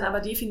 sehr gut sein,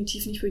 aber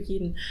definitiv nicht für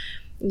jeden.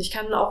 Und ich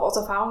kann auch aus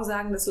Erfahrung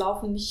sagen, dass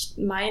Laufen nicht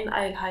mein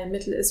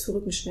Allheilmittel ist für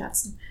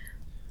Rückenschmerzen.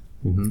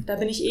 Da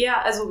bin ich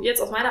eher, also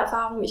jetzt aus meiner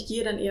Erfahrung, ich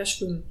gehe dann eher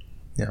schwimmen.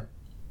 Ja.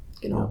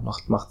 Genau. Ja,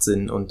 macht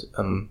Sinn. Und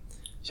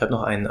ich habe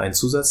noch einen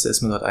Zusatz, der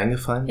ist mir gerade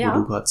eingefallen, wo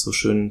du gerade so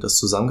schön das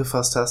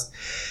zusammengefasst hast.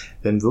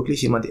 Wenn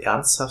wirklich jemand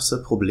ernsthafte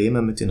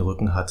Probleme mit den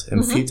Rücken hat,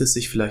 empfiehlt es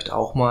sich vielleicht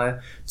auch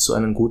mal, zu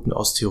einem guten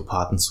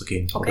Osteopathen zu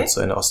gehen oder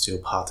zu einer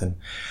Osteopathin.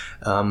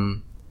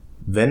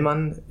 Wenn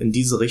man in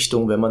diese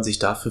Richtung, wenn man sich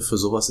dafür für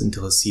sowas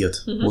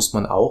interessiert, muss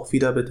man auch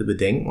wieder bitte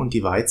bedenken und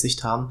die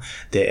Weitsicht haben,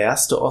 der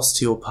erste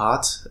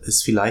Osteopath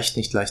ist vielleicht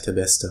nicht gleich der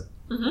beste.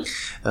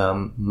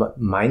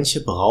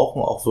 Manche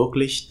brauchen auch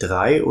wirklich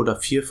 3 oder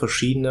 4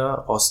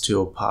 verschiedene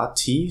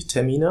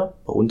Osteopathie-Termine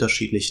bei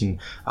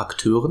unterschiedlichen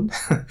Akteuren,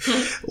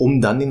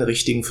 um dann den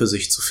richtigen für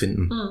sich zu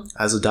finden.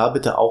 Also da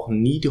bitte auch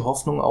nie die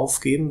Hoffnung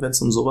aufgeben, wenn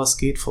es um sowas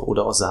geht,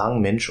 oder auch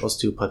sagen, Mensch,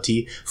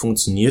 Osteopathie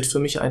funktioniert für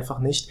mich einfach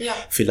nicht. Ja.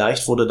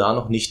 Vielleicht wurde da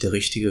noch nicht der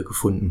richtige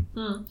gefunden.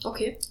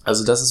 Okay.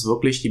 Also das ist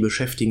wirklich, die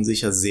beschäftigen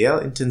sich ja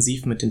sehr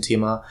intensiv mit dem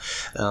Thema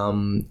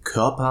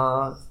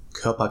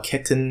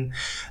Körperketten,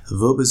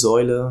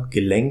 Wirbelsäule,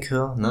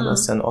 Gelenke, da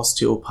ist ja ein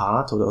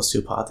Osteopath oder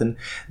Osteopathin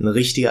ein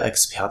richtiger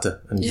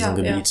Experte in diesem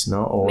Gebiet.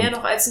 Ja. Mehr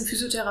noch als ein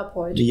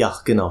Physiotherapeut. Ja,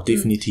 genau,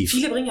 definitiv.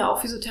 Viele bringen ja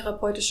auch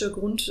physiotherapeutische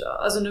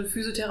also eine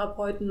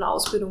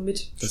Physiotherapeuten-Ausbildung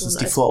mit. Das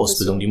ist die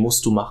Vorausbildung, die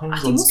musst du machen,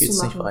 sonst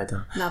geht's nicht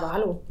weiter. Na, aber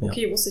hallo,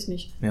 okay, wusste ich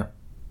nicht. Ja.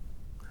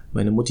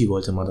 Meine Mutti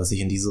wollte mal, dass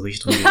ich in diese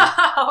Richtung gehe.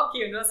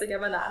 Okay, und du hast ja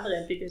gerne mal eine andere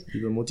entwickelt.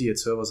 Liebe Mutti,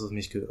 jetzt hör, was aus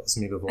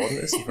mir geworden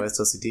ist. Ich weiß,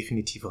 dass sie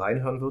definitiv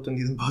reinhören wird in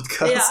diesem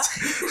Podcast.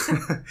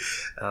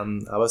 Ja.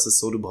 Aber es ist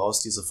so, du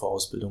brauchst diese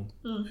Vorausbildung.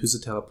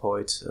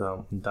 Physiotherapeut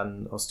und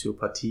dann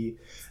Osteopathie.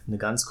 Eine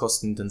ganz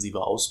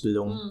kostenintensive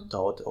Ausbildung.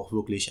 Dauert auch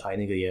wirklich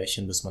einige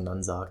Jährchen, bis man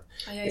dann sagt,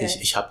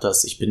 ich habe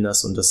das, ich bin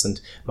das. Und das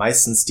sind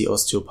meistens die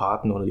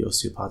Osteopathen oder die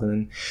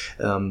Osteopathinnen,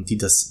 die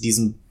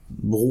diesen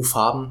Beruf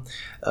haben.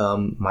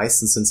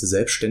 Meistens sind sie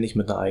selbstständig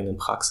mit einer eigenen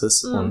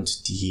Praxis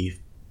und die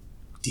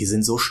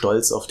sind so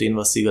stolz auf den,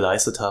 was sie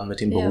geleistet haben mit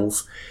dem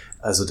Beruf.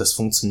 Also das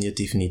funktioniert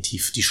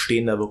definitiv. Die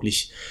stehen da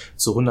wirklich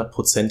zu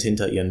 100%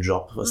 hinter ihren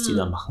Job, was die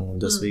da machen.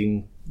 Und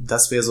deswegen,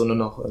 das wäre so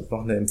noch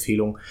eine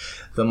Empfehlung,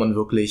 wenn man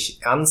wirklich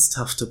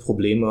ernsthafte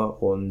Probleme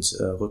und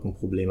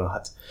Rückenprobleme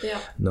hat. Ja.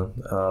 Ne?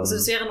 Also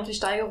das wäre noch die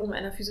Steigerung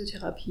einer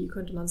Physiotherapie,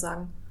 könnte man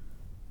sagen.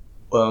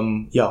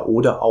 Ja,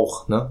 oder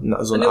auch, ne?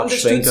 So ein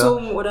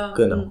Abschwenker. Oder?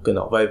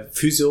 Genau, weil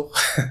Physio,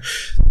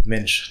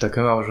 Mensch, da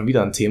können wir aber schon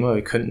wieder ein Thema,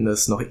 wir könnten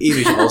das noch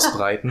ewig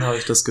ausbreiten, habe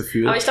ich das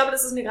Gefühl. Aber ich glaube,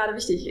 das ist mir gerade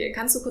wichtig.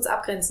 Kannst du kurz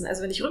abgrenzen?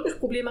 Also wenn ich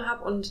Rückenprobleme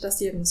habe und das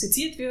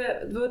diagnostiziert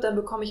wird, dann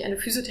bekomme ich eine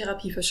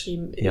Physiotherapie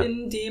verschrieben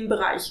in dem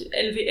Bereich.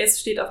 LWS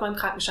steht auf meinem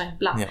Krankenschein,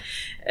 bla. Ja.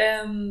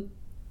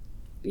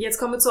 Jetzt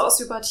kommen wir zur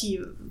Osteopathie.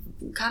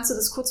 Kannst du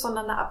das kurz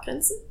voneinander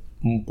abgrenzen?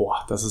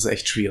 Boah, das ist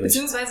echt schwierig.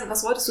 Beziehungsweise,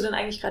 was wolltest du denn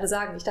eigentlich gerade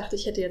sagen? Ich dachte,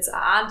 ich hätte jetzt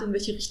erahnt, in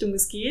welche Richtung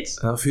es geht.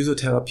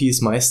 Physiotherapie ist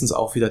meistens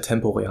auch wieder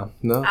temporär.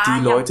 Ne?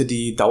 Die Leute,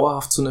 die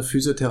dauerhaft zu einer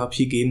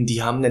Physiotherapie gehen,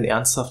 die haben ein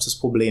ernsthaftes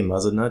Problem.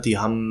 Also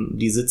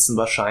die sitzen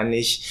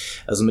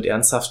wahrscheinlich, also mit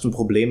ernsthaften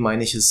Problemen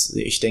meine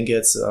ich denke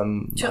jetzt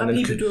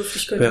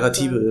therapiebedürftig könnte man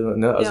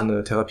sagen.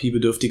 Eine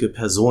therapiebedürftige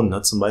Person,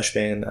 ne? Zum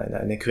Beispiel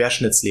eine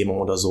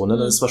Querschnittslähmung oder so. Ne?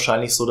 Das ist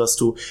wahrscheinlich so, dass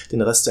du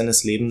den Rest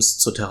deines Lebens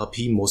zur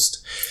Therapie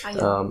musst.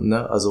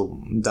 Also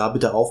da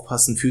bitte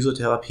aufpassen,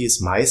 Physiotherapie ist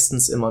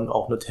meistens immer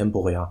auch nur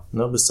temporär.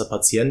 Ne? Bis der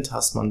Patient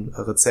hast man ein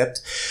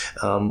Rezept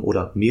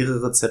oder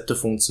mehrere Rezepte,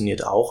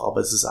 funktioniert auch,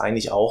 aber es ist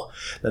eigentlich auch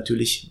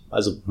natürlich,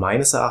 also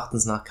meines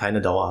Erachtens nach,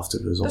 keine dauerhafte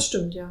Lösung. Das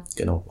stimmt, ja.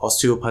 Genau.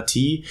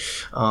 Osteopathie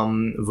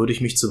würde ich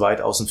mich zu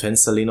weit aus dem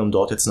Fenster lehnen, um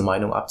dort jetzt eine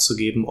Meinung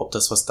abzugeben, ob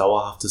das was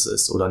Dauerhaftes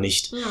ist oder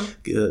nicht.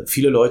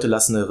 Viele Leute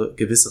lassen eine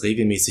gewisse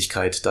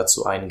Regelmäßigkeit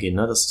dazu eingehen,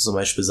 ne? Dass sie zum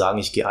Beispiel sagen,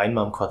 ich gehe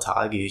einmal im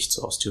Quartal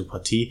zur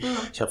Osteopathie.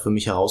 Ich habe für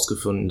mich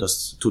herausgefunden,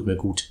 das tut mir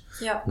gut.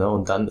 Ja. Ne,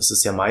 und dann ist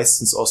es ja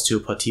meistens,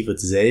 Osteopathie wird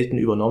selten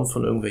übernommen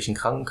von irgendwelchen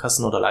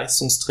Krankenkassen oder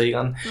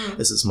Leistungsträgern.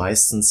 Es ist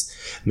meistens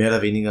mehr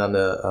oder weniger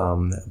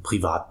eine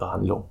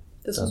Privatbehandlung.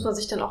 Das muss man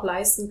sich dann auch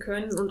leisten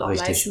können und auch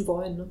leisten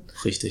wollen. Ne?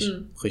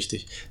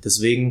 Richtig.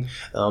 Deswegen,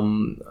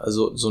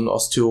 also so ein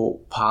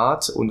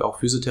Osteopath und auch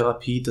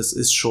Physiotherapie, das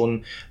ist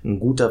schon ein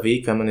guter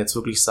Weg, wenn man jetzt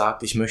wirklich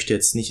sagt, ich möchte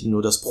jetzt nicht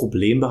nur das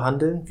Problem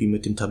behandeln, wie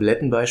mit dem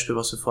Tablettenbeispiel,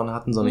 was wir vorhin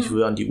hatten, sondern ich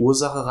will an die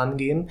Ursache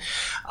rangehen.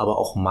 Aber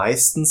auch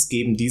meistens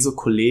geben diese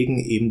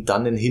Kollegen eben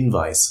dann den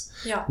Hinweis.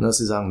 Ja. Dass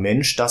sie sagen,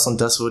 Mensch, das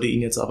und das würde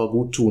ihnen jetzt aber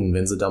gut tun,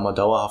 wenn sie da mal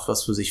dauerhaft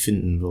was für sich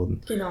finden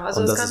würden. Genau,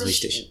 also das ist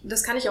wichtig.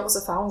 Das kann ich auch aus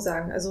Erfahrung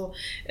sagen. Also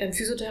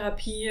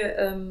Physiotherapie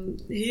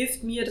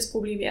hilft mir, das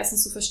Problem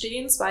erstens zu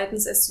verstehen,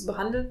 zweitens es zu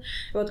behandeln.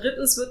 Aber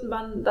drittens wird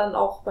man dann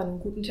auch bei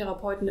einem guten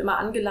Therapeuten immer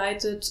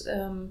angeleitet,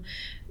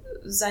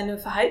 seine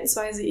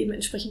Verhaltensweise eben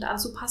entsprechend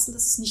anzupassen,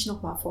 dass es nicht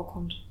nochmal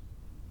vorkommt.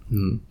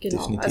 Genau,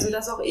 definitiv. Also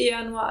das auch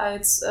eher nur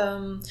als...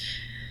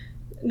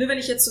 Nur wenn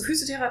ich jetzt zur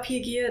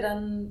Physiotherapie gehe,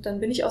 dann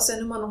bin ich aus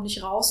der Nummer noch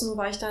nicht raus, nur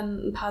weil ich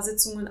dann ein paar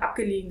Sitzungen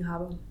abgelegen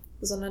habe.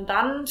 Sondern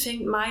dann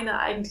fängt meine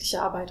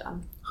eigentliche Arbeit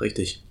an.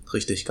 Richtig,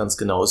 ganz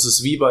genau. Es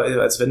ist wie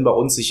als wenn bei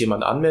uns sich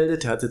jemand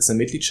anmeldet, der hat jetzt eine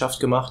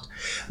Mitgliedschaft gemacht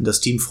und das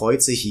Team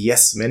freut sich,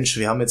 yes, Mensch,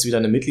 wir haben jetzt wieder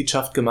eine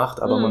Mitgliedschaft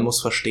gemacht, aber man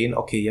muss verstehen,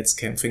 okay, jetzt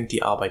fängt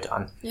die Arbeit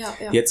an. Ja.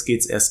 Jetzt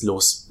geht's erst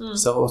los. Ich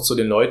sage auch zu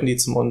den Leuten, die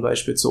zum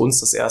Beispiel zu uns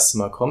das erste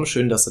Mal kommen,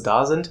 schön, dass sie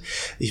da sind.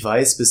 Ich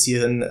weiß, bis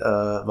hierhin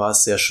war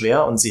es sehr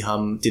schwer und sie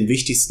haben den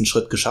wichtigsten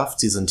Schritt geschafft.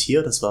 Sie sind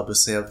hier, das war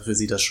bisher für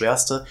sie das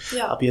Schwerste.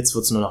 Ja. Ab jetzt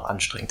wird's nur noch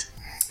anstrengend.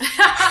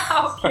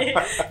 Okay,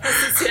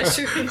 das ist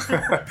sehr schön.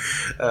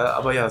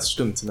 Aber ja, es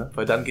stimmt, ne?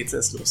 Weil dann geht's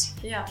erst los.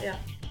 Ja.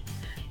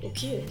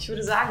 Okay, ich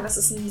würde sagen, das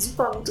ist ein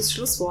super gutes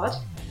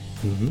Schlusswort.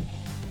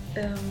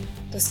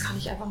 Das kann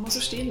ich einfach mal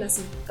so stehen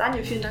lassen.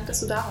 Daniel, vielen Dank,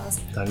 dass du da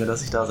warst. Danke,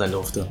 dass ich da sein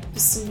durfte.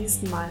 Bis zum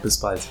nächsten Mal. Bis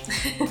bald.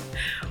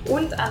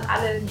 Und an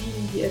alle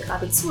Lieben, die ihr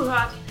gerade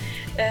zuhört.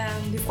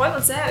 Wir freuen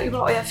uns sehr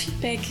über euer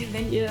Feedback,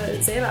 wenn ihr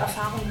selber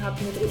Erfahrungen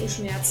habt mit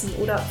Rückenschmerzen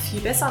oder viel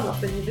besser noch,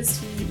 wenn ihr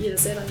wisst, wie ihr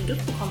das selber in den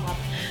Griff bekommen habt.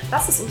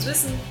 Lasst es uns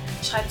wissen,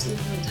 schreibt es in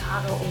die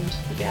Kommentare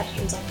und bewertet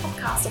unseren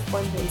Podcast, da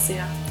freuen wir uns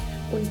sehr.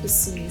 Und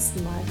bis zum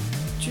nächsten Mal.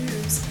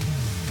 Tschüss.